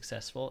to be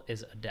successful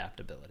is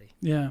adaptability.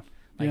 Yeah.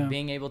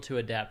 Being able to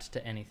adapt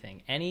to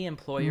anything. Any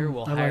employer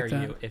will hire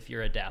you if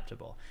you're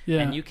adaptable. Yeah.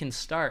 And you can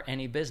start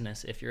any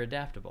business if you're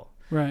adaptable.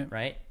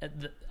 Right?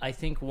 I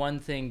think one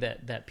thing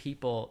that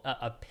people,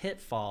 a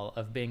pitfall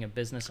of being a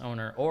business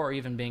owner or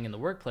even being in the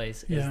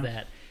workplace is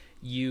that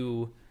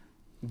you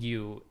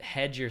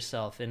hedge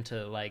yourself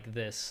into like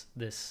this,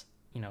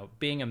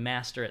 being a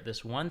master at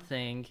this one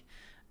thing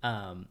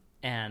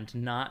and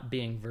not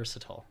being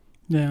versatile.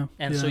 Yeah.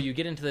 And so you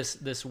get into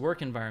this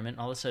work environment,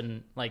 all of a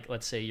sudden, like,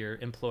 let's say you're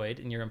employed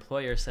and your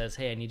employer says,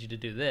 hey, I need you to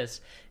do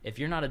this. If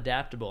you're not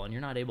adaptable and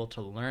you're not able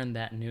to learn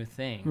that new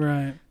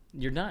thing,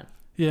 you're done.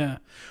 Yeah.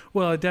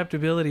 Well,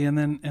 adaptability, and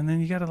then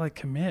you got to like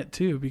commit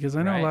too, because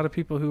I know a lot of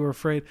people who are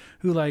afraid,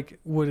 who like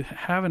would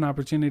have an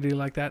opportunity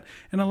like that.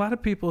 And a lot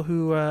of people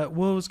who, it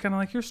was kind of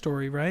like your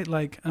story, right?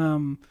 Like,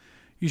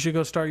 you should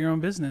go start your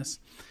own business.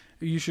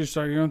 You should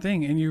start your own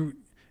thing. And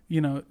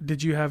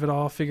did you have it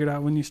all figured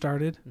out when you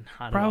started?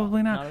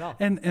 Probably not. Not at all.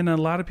 And a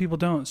lot of people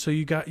don't. So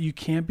you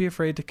can't be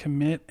afraid to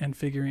commit and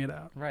figuring it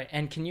out. Right.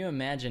 And can you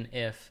imagine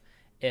if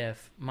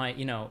my,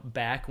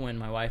 back when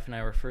my wife and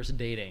I were first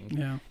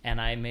dating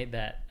and I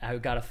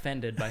got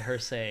offended by her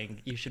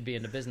saying you should be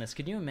into business.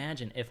 Can you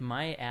imagine if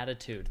my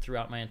attitude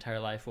throughout my entire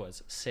life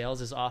was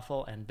sales is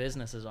awful and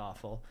business is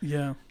awful?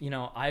 Yeah.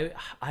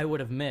 I would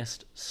have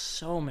missed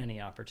so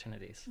many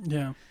opportunities.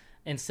 Yeah.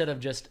 Instead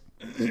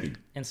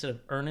of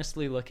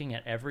earnestly looking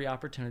at every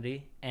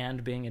opportunity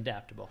and being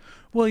adaptable.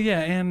 Well, yeah,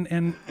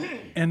 and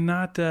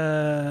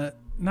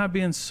not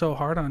being so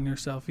hard on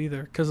yourself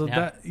either, because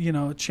that,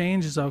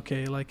 change is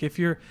okay. Like if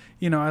you're,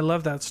 I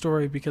love that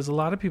story because a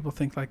lot of people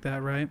think like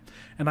that, right?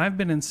 And I've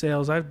been in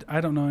sales. I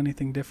don't know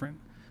anything different.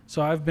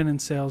 So I've been in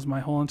sales my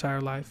whole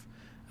entire life,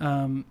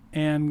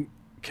 and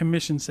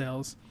commission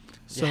sales.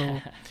 So,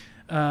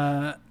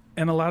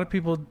 and a lot of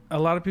people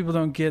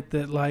don't get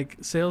that, like,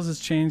 sales has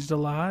changed a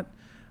lot.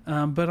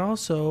 But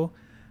also,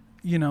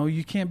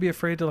 you can't be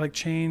afraid to like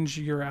change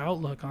your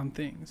outlook on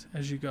things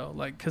as you go.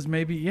 Like, cause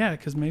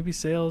maybe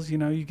sales,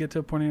 you get to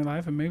a point in your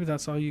life and maybe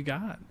that's all you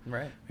got.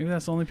 Right. Maybe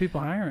that's the only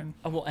people hiring.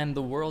 Oh, well, and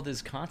the world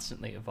is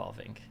constantly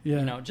evolving.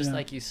 Yeah.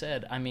 Like you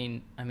said, I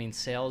mean,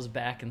 sales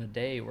back in the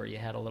day where you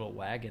had a little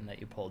wagon that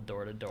you pulled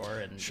door to door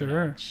and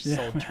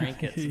sold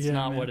trinkets. It's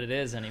not what it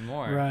is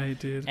anymore. Right,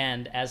 dude.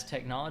 And as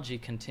technology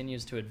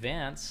continues to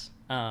advance,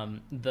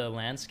 the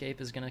landscape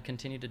is going to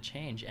continue to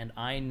change, and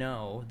I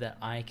know that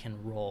I can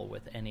roll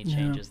with any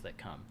changes that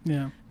come.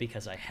 Yeah.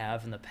 Because I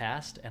have in the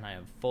past, and I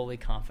am fully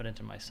confident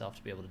in myself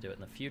to be able to do it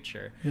in the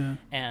future. Yeah.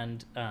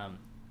 And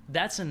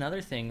that's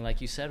another thing,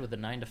 like you said, with the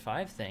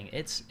 9-to-5 thing.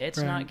 It's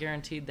not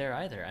guaranteed there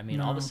either. I mean,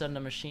 all of a sudden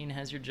a machine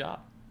has your job.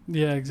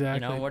 Yeah,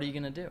 exactly. What are you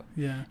going to do?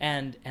 Yeah.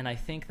 And I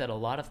think that a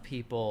lot of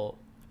people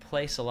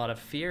place a lot of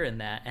fear in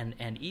that,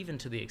 and even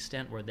to the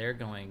extent where they're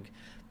going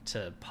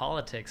to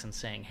politics and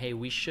saying, hey,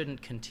 we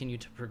shouldn't continue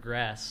to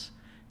progress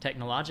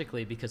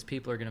technologically because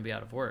people are going to be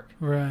out of work.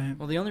 Right.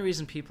 Well, the only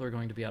reason people are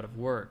going to be out of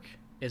work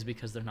is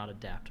because they're not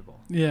adaptable.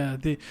 Yeah.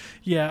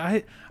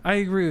 I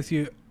agree with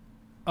you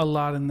a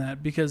lot in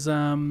that because,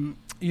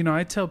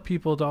 I tell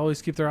people to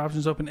always keep their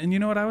options open. And you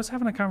know what? I was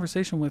having a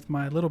conversation with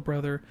my little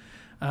brother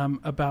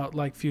about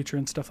like future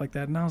and stuff like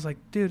that. And I was like,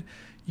 dude,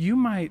 you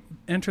might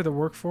enter the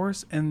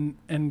workforce and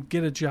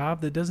get a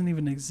job that doesn't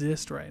even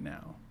exist right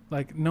now.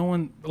 Like no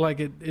one,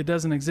 like it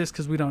doesn't exist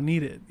because we don't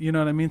need it. You know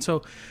what I mean?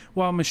 So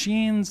while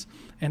machines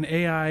and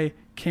AI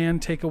can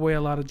take away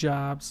a lot of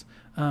jobs,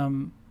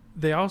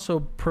 they also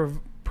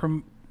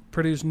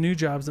produce new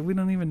jobs that we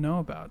don't even know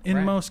about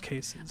in most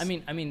cases. I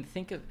mean,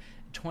 think of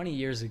 20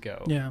 years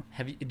ago. Yeah.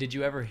 Did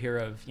you ever hear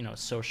of,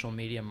 social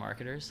media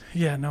marketers?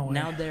 Yeah, no way.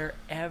 Now they're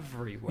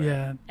everywhere.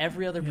 Yeah.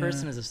 Every other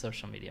person is a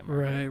social media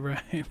marketer.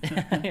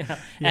 Right.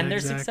 And they're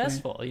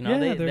successful.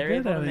 They're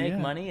able to make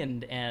money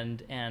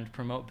and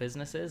promote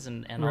businesses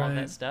and all of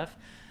that stuff.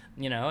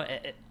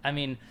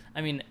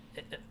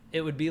 It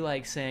would be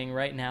like saying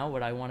right now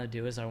what I want to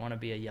do is I want to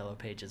be a Yellow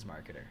Pages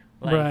marketer.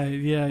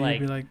 You'd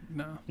be like,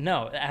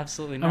 no,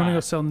 absolutely not. I'm gonna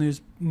go sell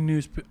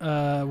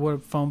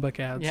phone book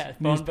ads. Yeah,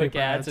 phone book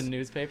ads and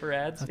newspaper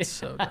ads. That's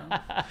so dumb.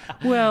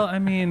 Well,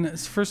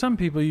 for some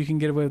people you can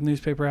get away with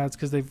newspaper ads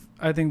because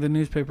I think the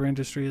newspaper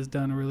industry has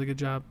done a really good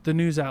job. The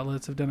news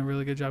outlets have done a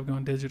really good job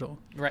going digital.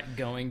 Right,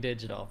 going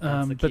digital.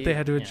 But they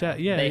had to adapt.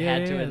 They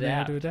had to adapt. They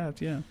had to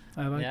adapt. Yeah,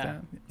 I like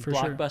that for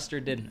sure.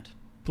 Blockbuster didn't.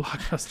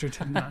 Blockbuster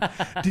did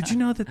not. Did you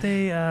know that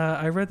they?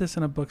 I read this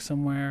in a book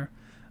somewhere,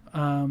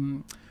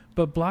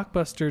 but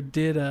Blockbuster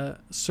did a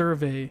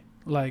survey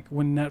like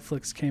when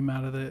Netflix came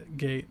out of the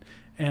gate,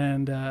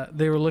 and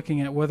they were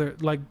looking at whether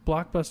like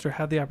Blockbuster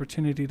had the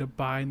opportunity to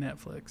buy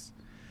Netflix,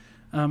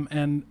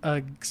 and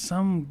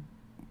some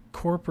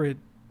corporate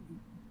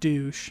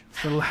douche,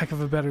 for lack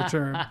of a better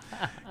term,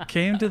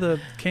 came to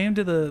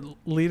the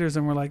leaders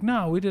and were like,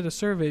 no, we did a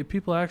survey.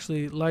 People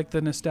actually like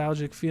the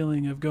nostalgic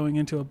feeling of going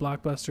into a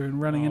Blockbuster and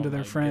running into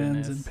their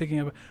friends and picking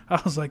up. I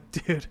was like,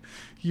 dude,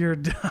 you're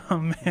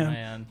dumb,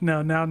 man.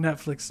 No, now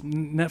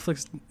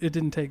Netflix, it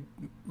didn't take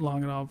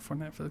long at all before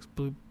Netflix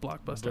blew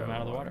Blockbuster Blew them out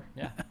of the water.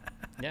 Yeah.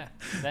 Yeah.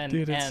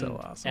 Dude, it's so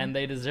awesome. And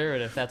they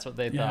deserve it if that's what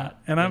they thought.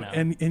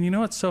 And you know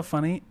what's so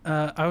funny?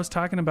 I was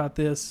talking about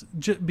this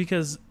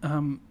because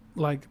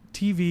like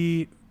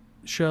TV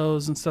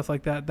shows and stuff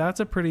like that,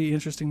 that's a pretty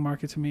interesting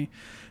market to me,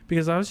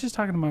 because I was just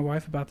talking to my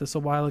wife about this a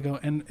while ago,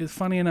 and it's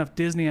funny enough,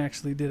 Disney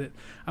actually did it.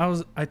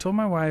 I told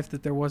my wife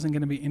that there wasn't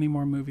going to be any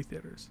more movie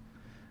theaters,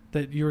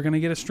 that you were going to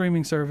get a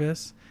streaming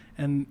service,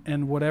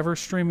 and whatever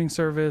streaming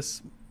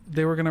service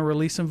they were going to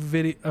release a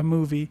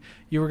movie,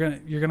 you're going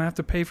to have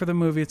to pay for the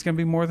movie. It's going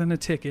to be more than a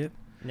ticket.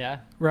 Yeah.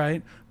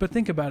 Right? But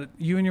think about it.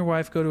 You and your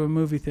wife go to a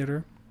movie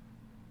theater.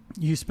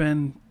 You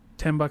spend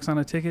 $10 on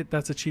a ticket.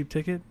 That's a cheap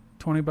ticket.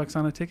 $20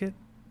 on a ticket,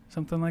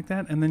 something like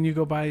that. And then you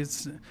go buy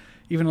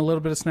even a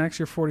little bit of snacks.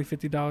 You're $40,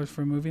 $50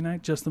 for a movie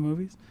night, just the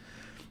movies.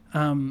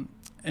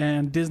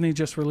 And Disney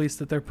just released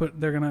that they're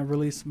going to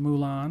release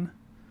Mulan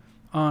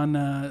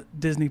on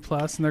Disney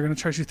Plus, and they're going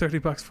to charge you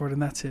 $30 for it, and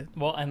that's it.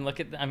 Well, and look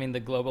at the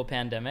global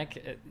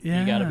pandemic.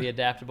 You got to be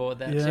adaptable with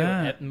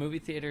that too. Movie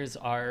theaters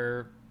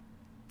are.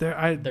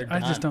 I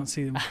just don't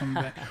see them coming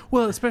back.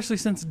 Well, especially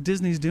since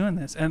Disney's doing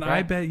this, and right.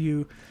 I bet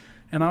you.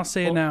 And I'll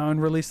say it now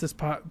and release this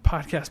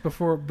podcast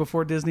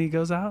before Disney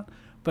goes out,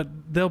 but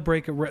they'll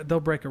break a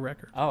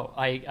record. Oh,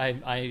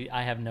 I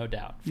have no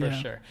doubt for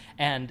sure.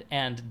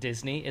 And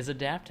Disney is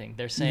adapting.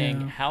 They're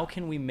saying, how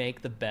can we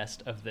make the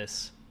best of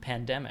this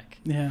pandemic?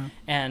 Yeah.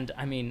 And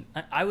I mean,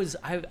 I as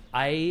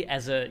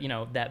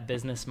a, that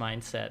business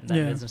mindset, that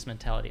business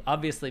mentality,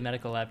 obviously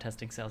medical lab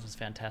testing sales was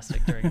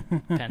fantastic during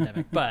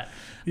pandemic, but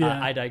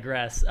I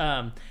digress.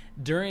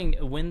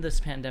 When this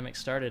pandemic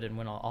started and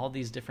when all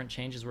these different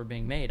changes were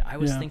being made, I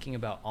was thinking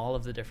about all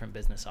of the different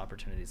business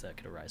opportunities that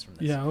could arise from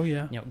this. Yeah. Oh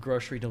yeah.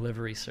 Grocery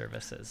delivery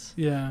services.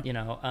 Yeah.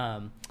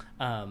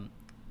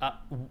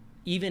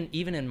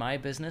 Even in my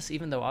business,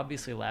 even though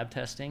obviously lab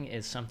testing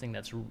is something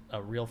that's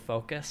a real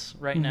focus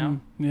right now.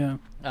 Yeah.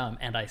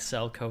 And I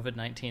sell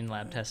COVID-19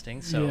 lab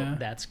testing, so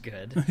that's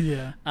good.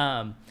 Yeah.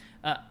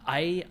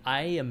 I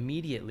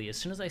immediately, as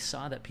soon as I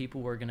saw that people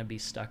were going to be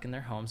stuck in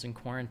their homes and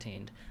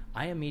quarantined,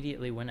 I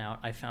immediately went out,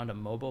 I found a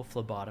mobile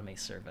phlebotomy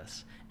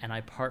service, and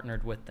I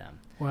partnered with them.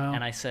 Wow.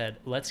 And I said,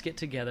 let's get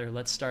together,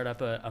 let's start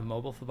up a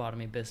mobile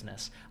phlebotomy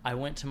business. I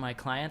went to my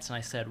clients and I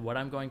said, what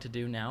I'm going to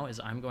do now is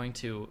I'm going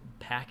to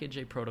package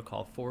a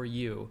protocol for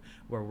you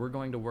where we're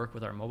going to work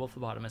with our mobile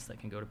phlebotomists that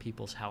can go to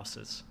people's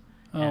houses.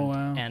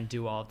 And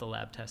do all of the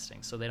lab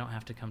testing, so they don't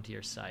have to come to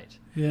your site.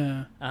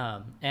 Yeah.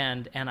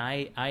 And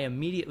I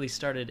immediately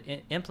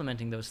started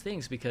implementing those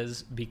things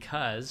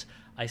because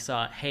I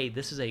saw, hey,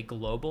 this is a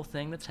global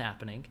thing that's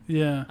happening.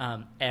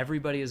 Yeah.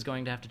 Everybody is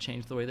going to have to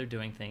change the way they're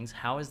doing things.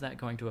 How is that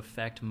going to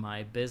affect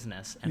my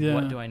business, and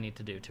what do I need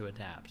to do to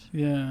adapt?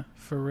 Yeah,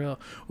 for real.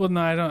 Well, no,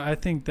 I don't. I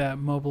think that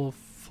mobile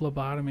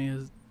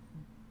phlebotomy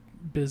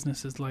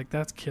business is like,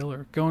 that's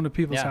killer. Going to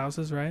people's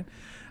houses, right?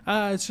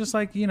 It's just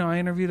like, I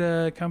interviewed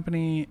a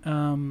company,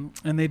 and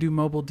they do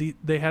mobile.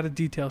 They had a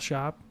detail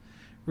shop.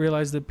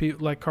 Realized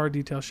that like car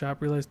detail shop.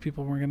 Realized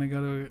people weren't going to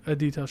go to a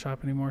detail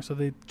shop anymore, so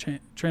they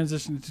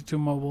transitioned to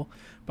mobile.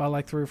 Bought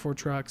like 3 or 4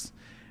 trucks,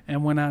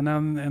 and went out now,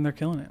 and they're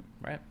killing it.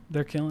 Right.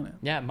 They're killing it.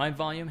 Yeah, my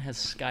volume has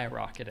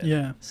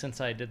skyrocketed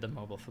since I did the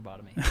mobile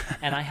phlebotomy.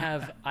 And I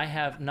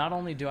have not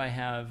only do I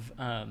have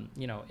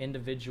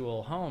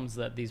individual homes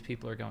that these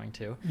people are going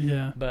to,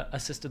 but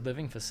assisted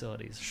living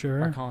facilities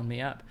are calling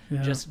me up.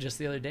 Yeah. Just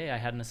the other day I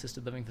had an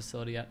assisted living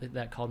facility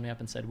that called me up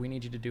and said, we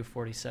need you to do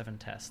 47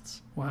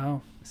 tests.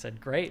 Wow. I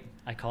said, great.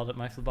 I called up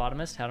my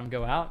phlebotomist, had him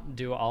go out,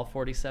 do all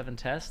 47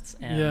 tests,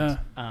 and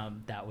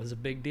that was a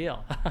big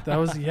deal. That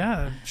was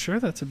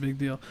sure, that's a big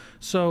deal.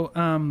 So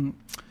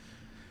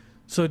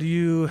So do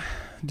you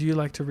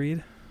like to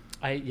read?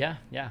 I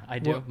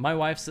do. What? My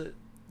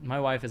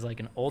wife is like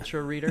an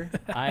ultra reader.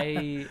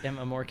 I am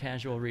a more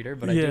casual reader,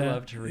 but I do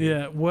love to read.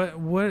 Yeah.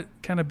 What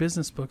kind of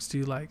business books do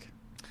you like?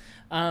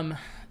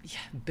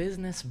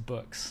 Business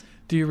books.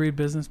 Do you read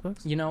business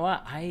books? You know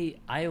what?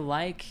 I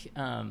like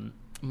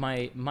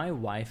my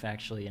wife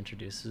actually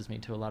introduces me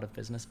to a lot of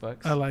business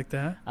books. I like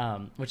that.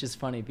 Which is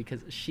funny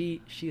because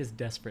she is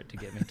desperate to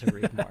get me to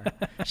read more.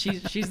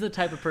 She's the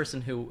type of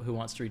person who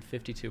wants to read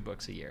 52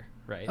 books a year,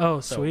 right? Oh,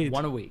 so sweet.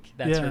 One a week.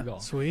 That's her goal.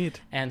 Sweet.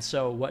 And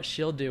so what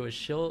she'll do is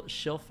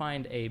she'll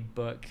find a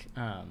book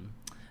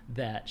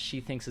that she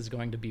thinks is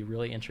going to be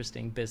really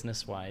interesting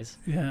business-wise,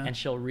 Yeah. and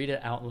she'll read it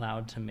out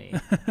loud to me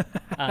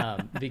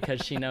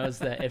because she knows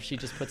that if she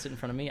just puts it in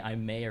front of me, I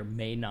may or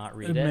may not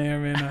read it. May or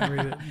may not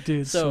read it.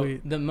 Dude, So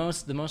sweet. the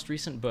most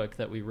recent book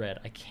that we read,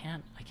 I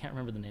can't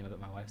remember the name of it.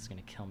 My wife is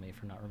going to kill me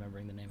for not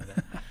remembering the name of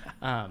it.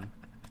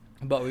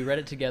 But we read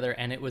it together,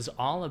 and it was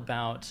all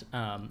about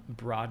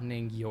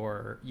broadening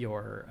your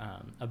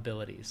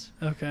abilities.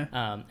 Okay.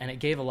 And it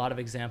gave a lot of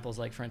examples,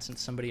 like, for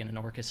instance, somebody in an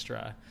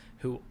orchestra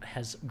who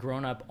has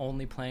grown up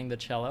only playing the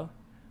cello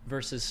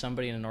versus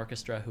somebody in an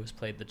orchestra who has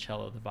played the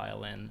cello, the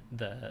violin,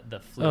 the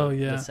flute,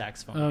 the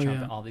saxophone, the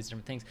trumpet, all these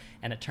different things.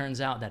 And it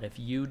turns out that if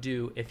you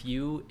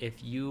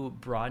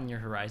broaden your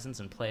horizons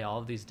and play all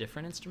of these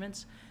different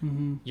instruments,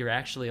 you're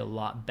actually a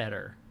lot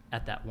better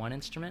at that one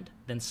instrument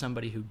than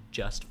somebody who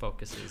just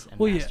focuses and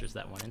masters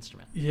that one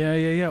instrument.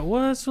 Yeah.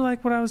 Well, that's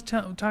like what I was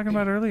talking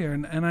about earlier,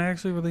 and I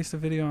actually released a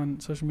video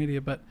on social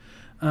media, but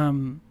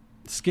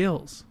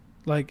skills.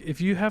 Like, if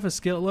you have a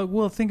skill, look,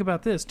 well, think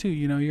about this too.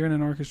 You know, you're in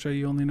an orchestra,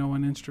 you only know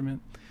one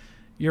instrument,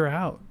 you're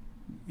out.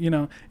 You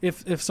know,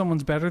 if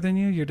someone's better than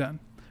you, you're done.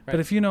 Right. But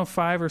if you know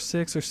 5 or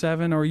 6 or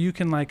 7, or you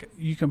can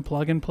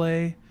plug and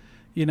play.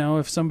 You know,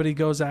 if somebody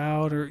goes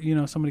out, or, you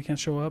know, somebody can't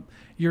show up,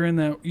 you're in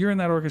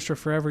that orchestra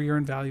forever. You're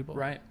invaluable.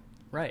 Right.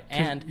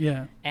 And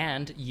you're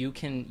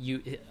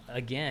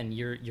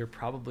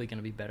probably going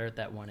to be better at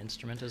that one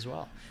instrument as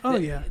well. Oh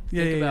yeah.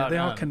 They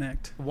all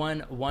connect.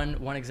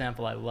 One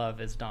example I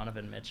love is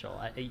Donovan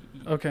Mitchell.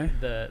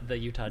 The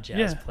Utah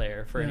Jazz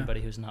player. For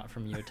anybody who's not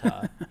from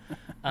Utah,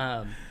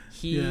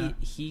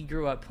 he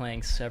grew up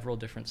playing several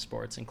different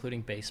sports,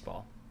 including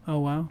baseball. Oh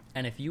wow.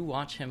 And if you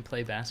watch him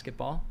play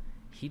basketball,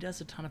 he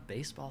does a ton of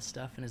baseball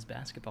stuff in his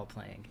basketball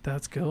playing.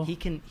 That's cool. He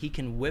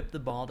can whip the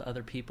ball to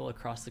other people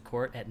across the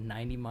court at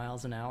 90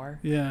 miles an hour.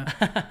 Yeah.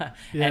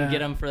 And get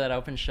them for that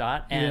open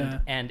shot.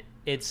 And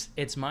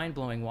it's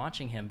mind-blowing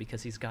watching him,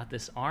 because he's got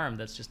this arm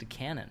that's just a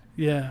cannon.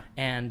 Yeah.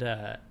 And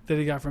that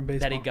he got from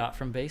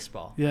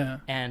baseball. Yeah.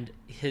 And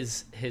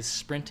his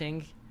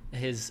sprinting,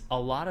 a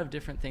lot of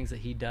different things that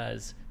he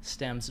does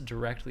stems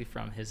directly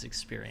from his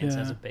experience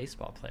as a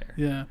baseball player.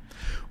 Yeah.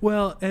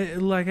 Well,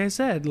 like I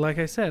said,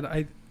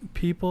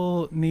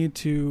 people need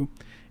to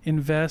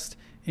invest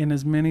in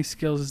as many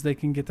skills as they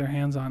can get their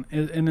hands on,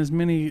 and as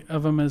many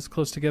of them as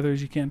close together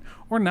as you can,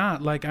 or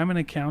not. Like, I'm an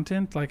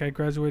accountant, like I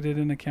graduated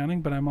in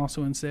accounting, but I'm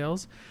also in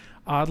sales.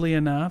 Oddly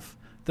enough,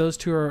 those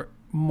two are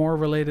more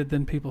related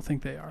than people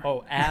think they are.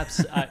 Oh,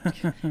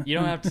 you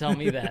don't have to tell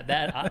me that.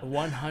 That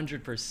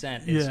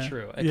 100% is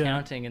true.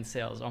 Accounting and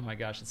sales. Oh my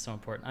gosh, it's so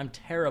important. I'm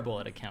terrible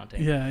at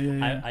accounting.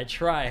 I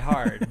try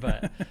hard,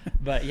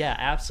 but yeah,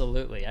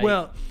 absolutely.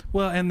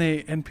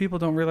 And people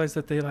don't realize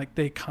that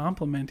they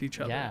complement each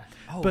other. Yeah.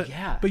 Oh,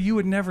 But you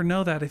would never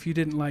know that if you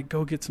didn't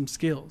go get some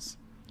skills.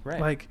 Right.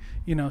 Like,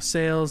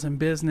 sales and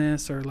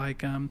business, or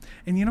and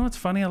you know what's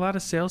funny? A lot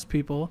of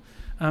salespeople,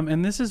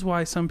 and this is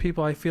why some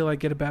people, I feel like,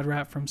 get a bad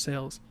rap from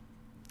sales.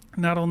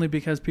 Not only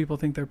because people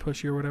think they're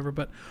pushy or whatever,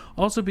 but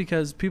also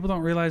because people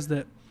don't realize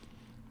that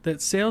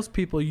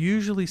salespeople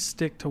usually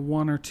stick to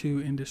one or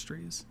two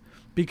industries,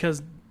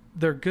 because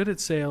they're good at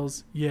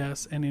sales,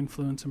 yes, and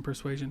influence and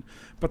persuasion,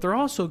 but they're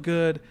also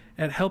good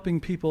at helping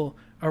people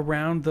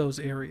around those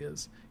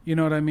areas. You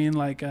know what I mean?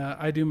 Like,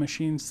 I do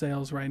machine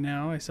sales right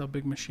now. I sell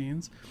big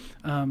machines.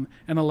 And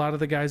a lot of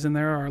the guys in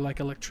there are like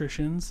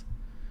electricians.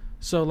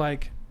 So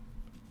like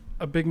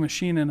a big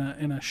machine in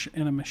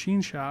a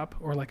machine shop,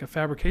 or like a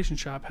fabrication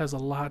shop, has a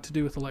lot to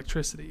do with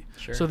electricity.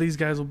 Sure. So these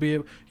guys will be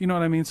able, you know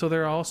what I mean? So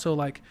they're also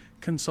like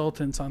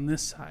consultants on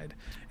this side,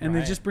 and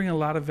they just bring a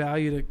lot of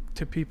value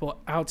to people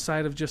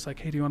outside of just like,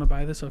 hey, do you want to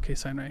buy this? Okay,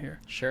 sign right here.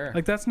 Sure.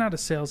 Like, that's not a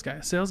sales guy.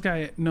 A sales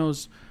guy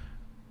knows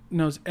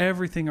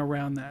everything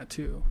around that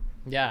too.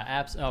 Yeah,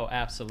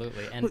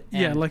 absolutely. And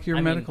like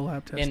your medical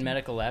lab testing. In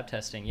medical lab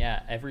testing,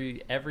 yeah.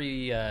 Every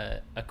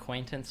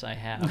acquaintance I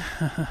have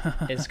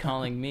is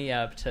calling me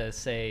up to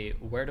say,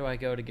 where do I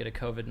go to get a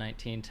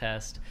COVID-19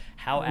 test?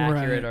 How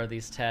accurate are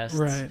these tests?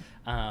 Right.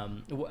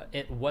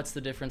 What's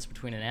the difference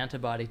between an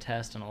antibody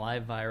test and a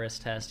live virus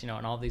test? And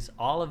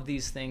all of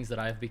these things that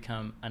I've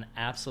become an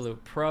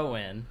absolute pro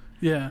in.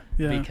 Yeah.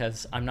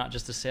 Because I'm not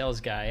just a sales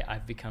guy.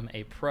 I've become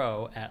a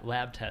pro at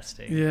lab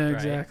testing. Yeah, right?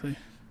 Exactly.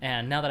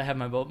 And now that I have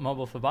my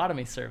mobile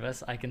phlebotomy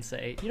service, I can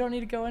say, you don't need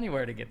to go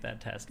anywhere to get that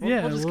test.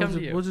 We'll just come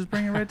to you. We'll just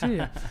bring it right to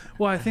you.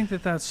 Well, I think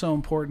that's so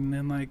important,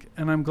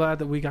 and I'm glad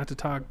that we got to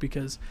talk,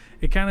 because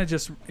it kind of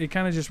just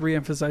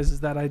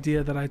reemphasizes that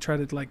idea that I try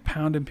to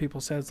pound in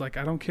people's heads. Like,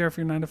 I don't care if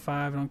you're 9 to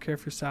 5, I don't care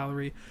if your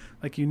salary.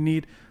 Like, you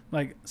need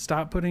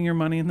stop putting your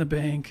money in the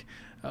bank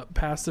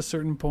past a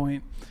certain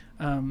point.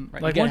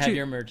 Right. You gotta have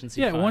your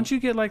emergency fund. Once you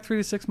get 3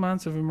 to 6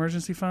 months of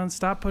emergency funds,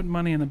 stop putting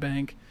money in the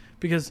bank,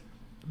 because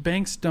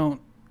banks don't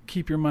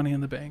keep your money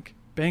in the bank.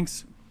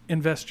 Banks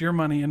invest your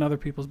money in other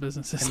people's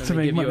businesses to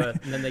make money.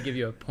 And then they give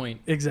you a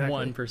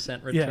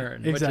 0.1%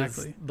 return, which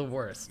is the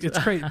worst. It's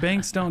great.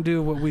 Banks don't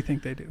do what we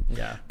think they do.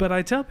 Yeah. But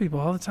I tell people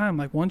all the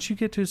time, once you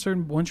get to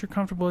once you're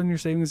comfortable in your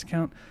savings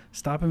account,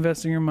 stop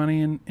investing your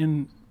money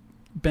in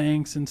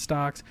banks and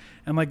stocks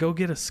and like go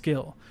get a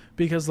skill,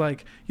 because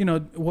like, you know,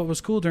 what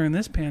was cool during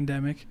this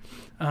pandemic,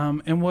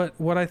 and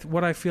what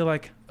I feel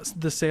like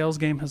the sales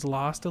game has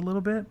lost a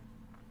little bit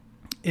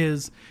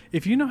is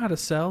if you know how to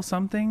sell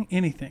something,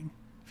 anything,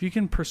 if you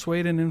can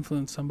persuade and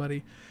influence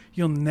somebody,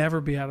 you'll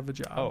never be out of a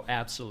job. Oh,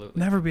 absolutely.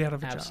 Never be out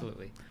of a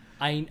Absolutely. job.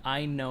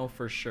 I know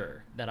for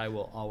sure that I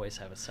will always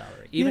have a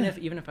salary. Even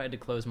if I had to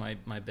close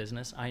my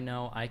business, I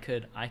know I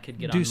could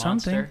get Do on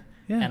something. Monster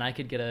Yeah. and I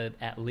could get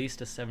at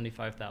least a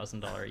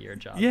 $75,000 a year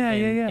job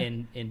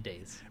in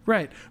days.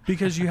 Right,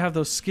 because you have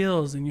those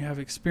skills and you have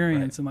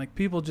experience, and like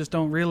people just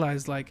don't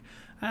realize like,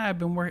 I've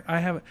been working, I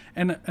have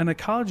and a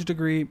college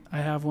degree, I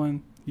have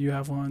one, you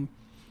have one.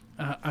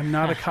 I'm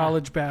not a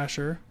college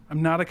basher.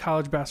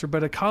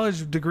 But a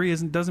college degree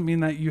doesn't mean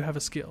that you have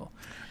a skill,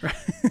 right?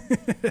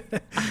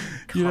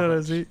 You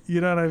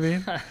know what I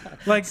mean?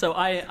 Like, so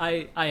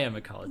I am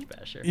a college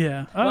basher.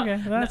 Yeah.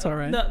 Okay, that's all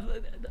right.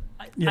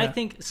 I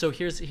think so.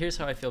 Here's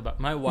how I feel about it.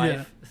 My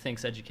wife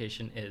thinks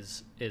education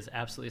is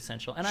absolutely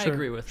essential, and I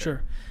agree with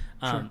her.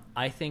 Sure.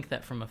 I think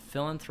that from a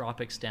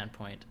philanthropic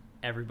standpoint,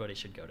 everybody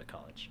should go to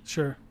college.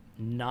 Sure.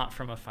 Not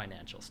from a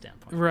financial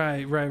standpoint.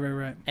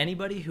 Right.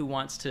 Anybody who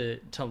wants to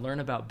learn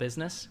about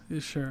business,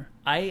 Sure.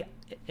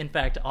 In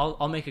fact,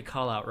 I'll make a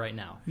call out right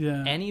now.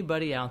 Yeah.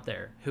 Anybody out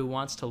there who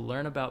wants to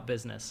learn about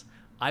business,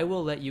 I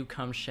will let you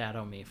come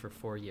shadow me for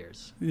 4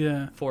 years.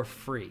 Yeah. For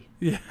free.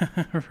 Yeah.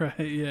 Right.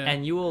 Yeah.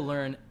 And you will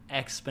learn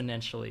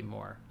exponentially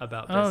more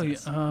about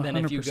business than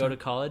if you go to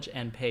college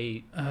and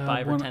pay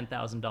 $5,000 or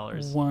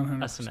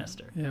 $10,000 a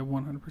semester. Yeah,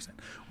 100%.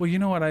 Well, you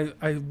know what?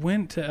 I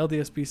went to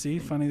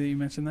LDSBC. Funny that you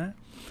mentioned that.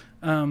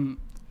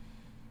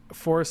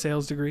 For a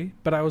sales degree,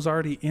 but I was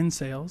already in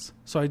sales.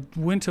 So I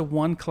went to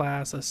one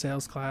class, a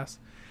sales class,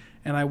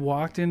 and I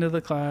walked into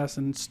the class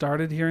and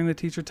started hearing the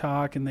teacher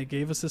talk, and they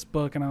gave us this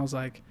book, and I was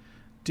like,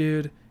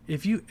 dude,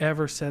 if you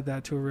ever said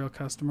that to a real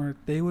customer,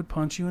 they would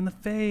punch you in the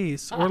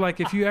face. Or like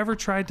if you ever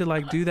tried to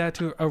like do that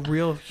to a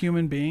real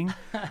human being,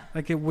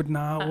 like it would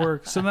not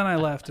work. So then I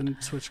left and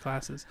switched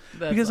classes.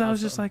 Because awesome. I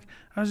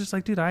was just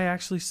like, dude, I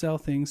actually sell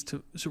things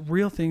to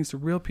real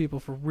people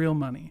for real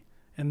money.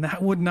 And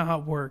that would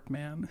not work,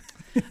 man.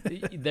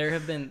 There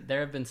have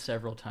been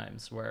several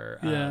times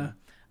where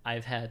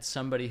I've had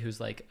somebody who's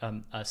like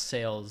a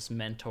sales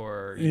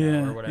mentor,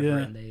 or whatever,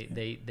 and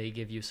they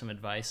give you some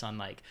advice on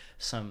like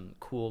some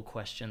cool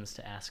questions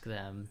to ask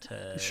them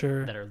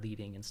that are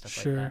leading and stuff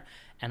like that.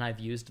 And I've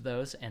used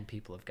those, and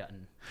people have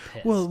gotten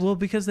pissed. Well,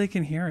 because they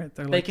can hear it.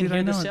 They can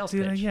hear the sales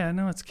pitch. I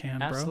know it's bro.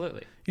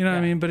 Absolutely. You know what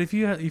I mean? But if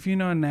you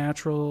know a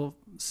natural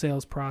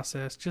sales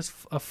process, just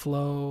a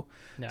flow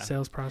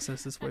sales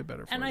process is way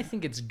better for you. I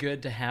think it's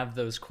good to have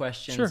those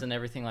questions and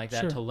everything like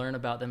that, to learn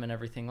about them and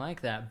everything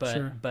like that,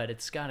 but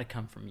it's got to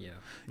come from you.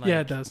 Like,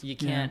 it does. You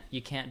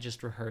can't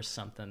just rehearse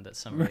something that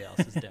somebody else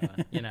is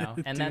doing,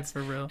 and that's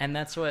for real. And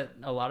that's what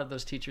a lot of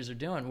those teachers are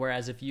doing.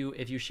 Whereas if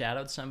you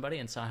shadowed somebody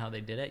and saw how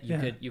they did it,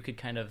 you could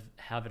kind of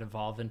have it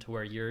evolve into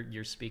where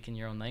you're speaking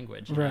your own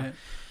language, right?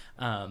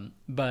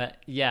 But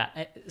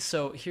yeah,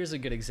 so here's a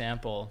good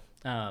example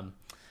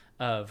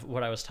of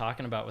what I was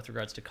talking about with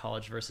regards to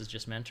college versus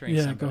just mentoring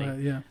somebody.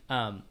 Go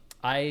ahead,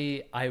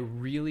 I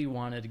really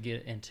wanted to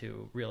get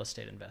into real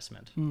estate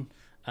investment.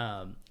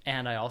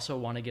 And I also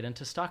want to get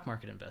into stock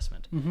market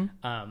investment.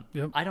 I'm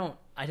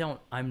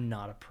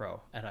not a pro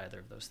at either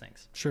of those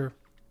things. Sure.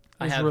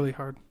 It's really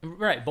hard.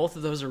 Right. Both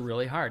of those are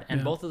really hard,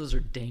 and both of those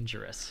are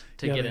dangerous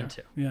to get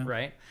into. Yeah.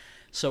 Right.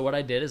 So what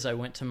I did is I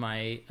went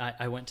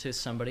to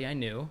somebody I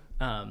knew,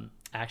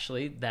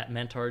 actually, that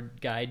mentor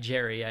guy,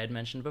 Jerry, I had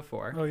mentioned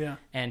before. Oh, yeah.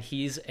 And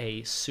he's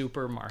a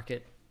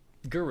supermarket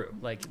guru.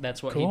 Like,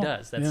 that's what Cool. he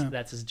does.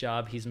 That's his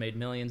job. He's made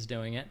millions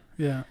doing it.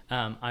 Yeah.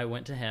 I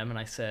went to him and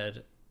I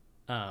said,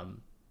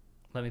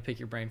 let me pick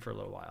your brain for a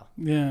little while.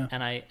 Yeah.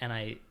 And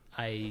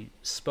I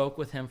spoke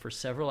with him for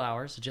several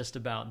hours just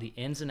about the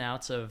ins and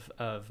outs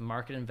of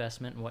market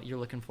investment and what you're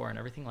looking for and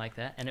everything like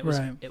that. And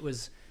it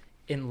was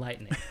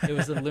enlightening. It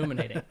was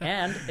illuminating.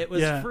 And it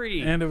was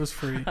free. And it was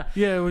free.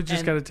 Yeah, we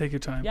just got to take your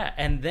time. Yeah.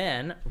 And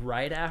then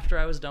right after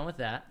I was done with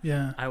that,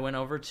 I went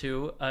over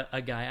to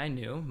a guy I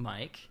knew,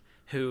 Mike,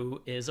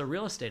 who is a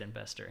real estate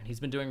investor. And he's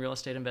been doing real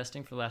estate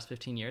investing for the last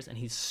 15 years, and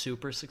he's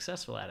super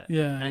successful at it.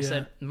 Yeah. And I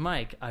said,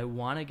 Mike, I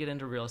want to get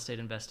into real estate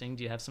investing.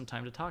 Do you have some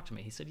time to talk to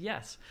me? He said,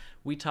 yes.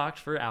 We talked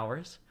for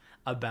hours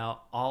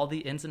about all the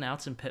ins and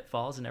outs and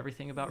pitfalls and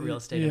everything about real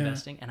estate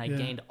investing, and I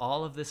gained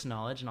all of this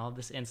knowledge and all of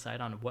this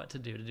insight on what to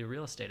do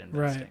real estate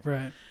investing.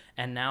 Right.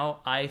 And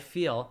now I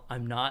feel I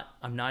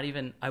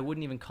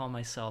wouldn't even call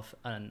myself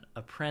an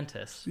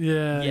apprentice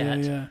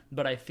yet,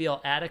 but I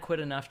feel adequate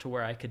enough to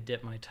where I could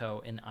dip my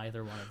toe in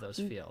either one of those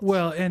fields.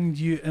 Well, and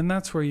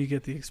that's where you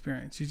get the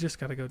experience. You just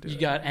got to go do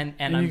it.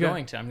 I'm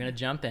going to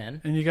jump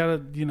in. And you got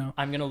to,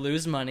 I'm going to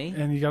lose money.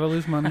 And you got to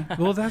lose money.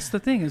 Well, that's the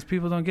thing is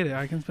people don't get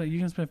it. You can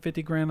spend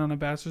 $50,000 on a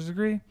bachelor's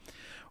degree,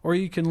 or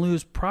you can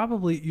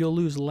you'll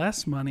lose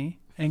less money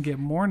and get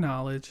more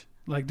knowledge,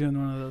 like doing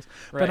one of those.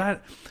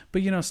 Right.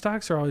 But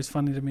stocks are always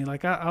funny to me.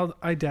 Like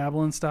I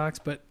dabble in stocks,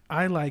 but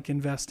I like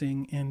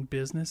investing in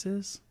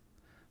businesses.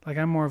 Like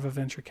I'm more of a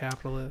venture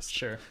capitalist.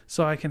 Sure.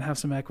 So I can have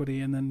some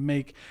equity and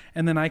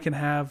then I can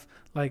have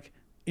like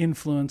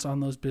influence on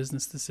those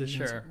business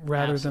decisions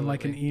rather than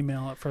like an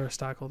email for a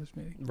stockholders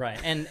meeting. Right.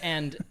 And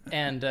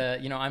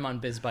I'm on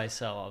Biz Buy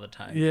Sell all the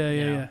time.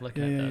 Yeah.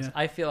 Looking at those. Yeah.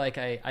 I feel like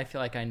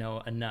I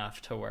know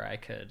enough to where I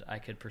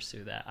could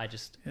pursue that. I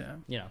just,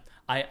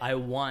 I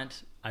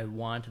want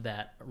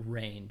that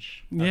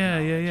range.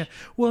 Yeah.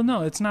 Well,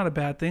 no, it's not a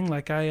bad thing.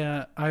 Like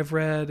I've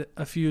read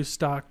a few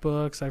stock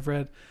books. I've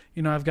read,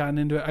 I've gotten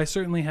into it. I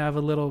certainly have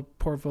a little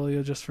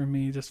portfolio just for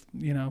me,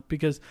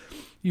 because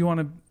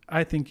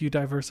I think you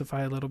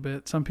diversify a little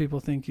bit. Some people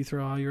think you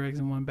throw all your eggs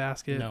in one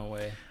basket. No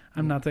way.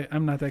 I'm not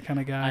that kind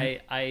of guy.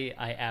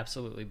 I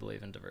absolutely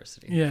believe in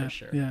diversity. Yeah, for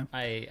sure.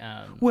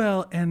 Yeah.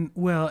 Well,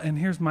 and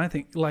here's my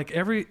thing. Like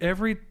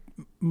every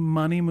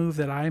money move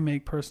that I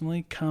make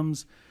personally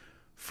comes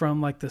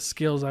from like the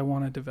skills I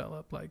want to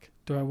develop. Like,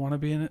 do I want to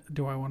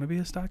be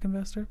a stock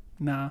investor?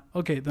 Nah.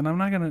 Okay, then I'm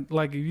not gonna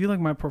like. If you look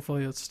at my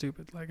portfolio, it's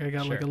stupid. Like I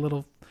got like a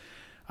little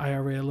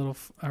IRA,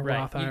 a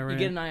Roth IRA. You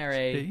get an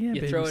IRA,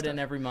 you throw it in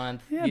every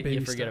month,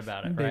 you forget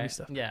about it, right? Baby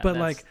stuff. Yeah,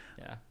 but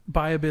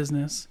buy a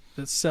business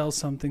that sells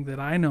something that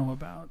I know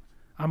about.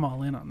 I'm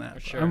all in on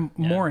that. Sure. I'm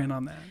more in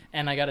on that.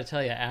 And I got to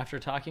tell you, after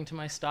talking to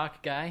my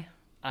stock guy,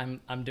 I'm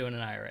doing an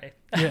IRA.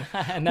 Yeah.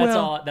 And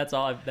that's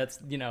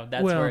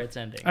where it's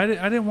ending. I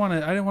didn't want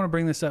to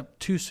bring this up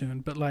too soon,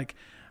 but like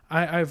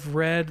I've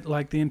read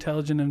like The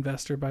Intelligent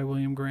Investor by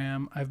William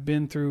Graham. I've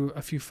been through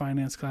a few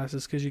finance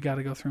classes because you got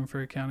to go through them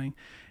for accounting.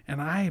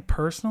 And I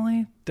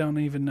personally don't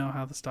even know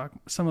how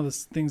some of the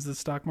things the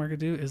stock market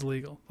do is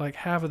legal. Like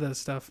half of that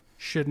stuff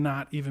should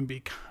not even be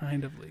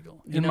kind of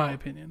legal, in my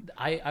opinion.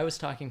 I was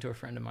talking to a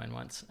friend of mine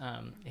once,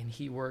 and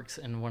he works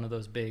in one of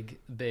those big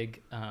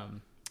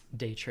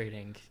day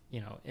trading,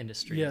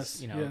 industries.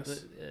 Yes.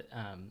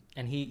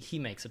 And he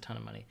makes a ton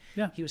of money.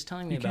 Yeah. He was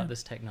telling me about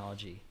this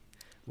technology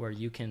where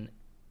you can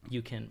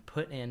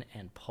put in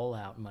and pull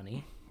out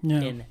money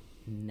in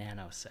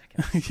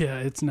nanoseconds. Yeah,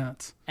 it's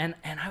nuts. And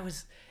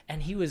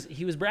he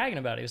was bragging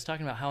about it. He was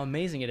talking about how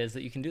amazing it is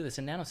that you can do this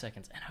in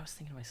nanoseconds. And I was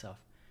thinking to myself,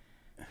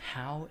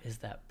 how is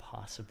that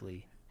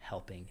possibly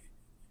helping?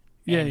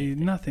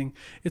 Anything? Nothing.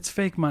 It's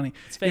fake money.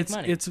 It's fake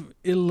money. It's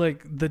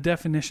like the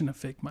definition of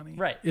fake money.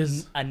 Right.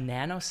 Is a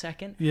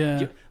nanosecond.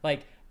 Yeah.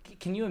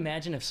 Can you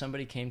imagine if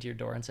somebody came to your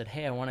door and said,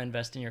 "Hey, I want to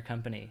invest in your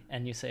company,"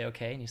 and you say,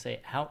 "Okay," and you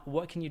say,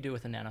 "What can you do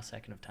with a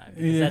nanosecond of time?"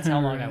 Because that's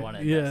how long I want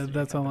to invest. Yeah,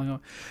 that's how long.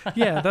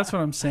 Yeah, that's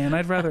what I'm saying.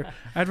 I'd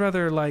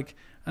rather like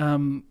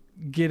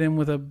get in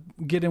with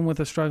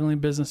a struggling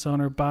business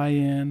owner, buy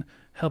in,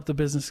 help the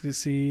business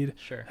succeed,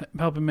 sure,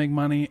 help him make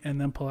money, and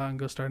then pull out and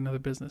go start another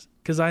business.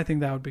 Because I think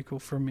that would be cool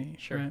for me.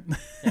 Sure. Right?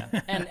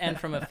 Yeah. And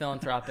from a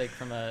philanthropic,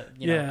 from a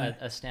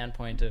a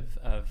standpoint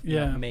of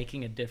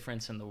making a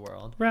difference in the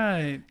world.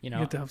 Right. You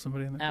get to help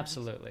somebody in there.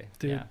 Absolutely.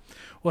 Dude. Yeah.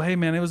 Well, hey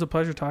man, it was a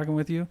pleasure talking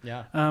with you.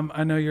 Yeah.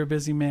 I know you're a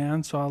busy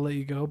man, so I'll let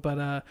you go.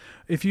 But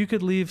if you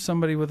could leave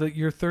somebody with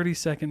your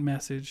 30-second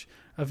message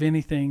of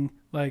anything,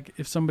 like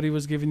if somebody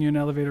was giving you an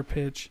elevator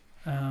pitch,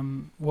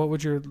 what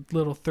would your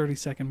little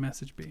 30-second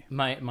message be?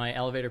 My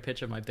elevator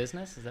pitch of my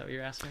business? Is that what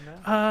you're asking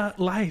about?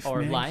 Life,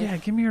 or man. life? Yeah,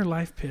 give me your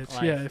life pitch.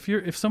 Life. Yeah,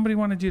 if somebody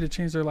wanted you to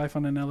change their life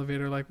on an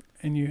elevator,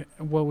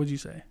 what would you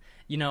say?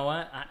 You know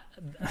what?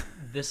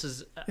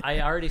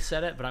 I already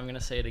said it, but I'm going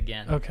to say it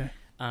again. Okay.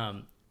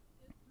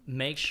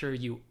 Make sure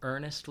you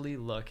earnestly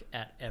look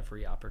at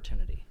every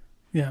opportunity.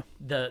 Yeah.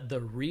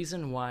 The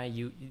reason why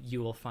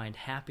you will find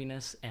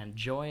happiness and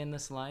joy in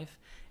this life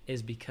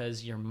is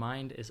because your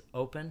mind is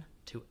open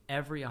to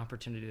every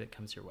opportunity that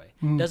comes your way.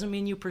 Doesn't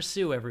mean you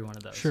pursue every one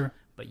of those. Sure.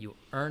 But you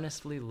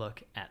earnestly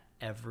look at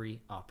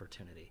every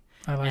opportunity.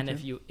 I like and it.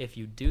 if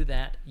you do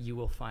that, you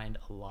will find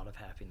a lot of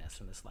happiness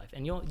in this life.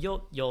 And you'll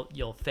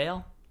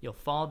fail, you'll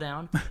fall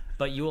down,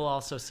 but you will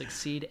also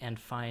succeed and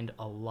find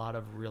a lot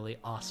of really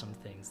awesome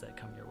things that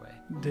come your way.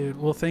 Dude,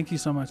 well, thank you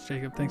so much,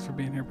 Jacob. Thanks for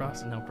being here,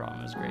 boss. No problem.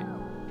 It was great.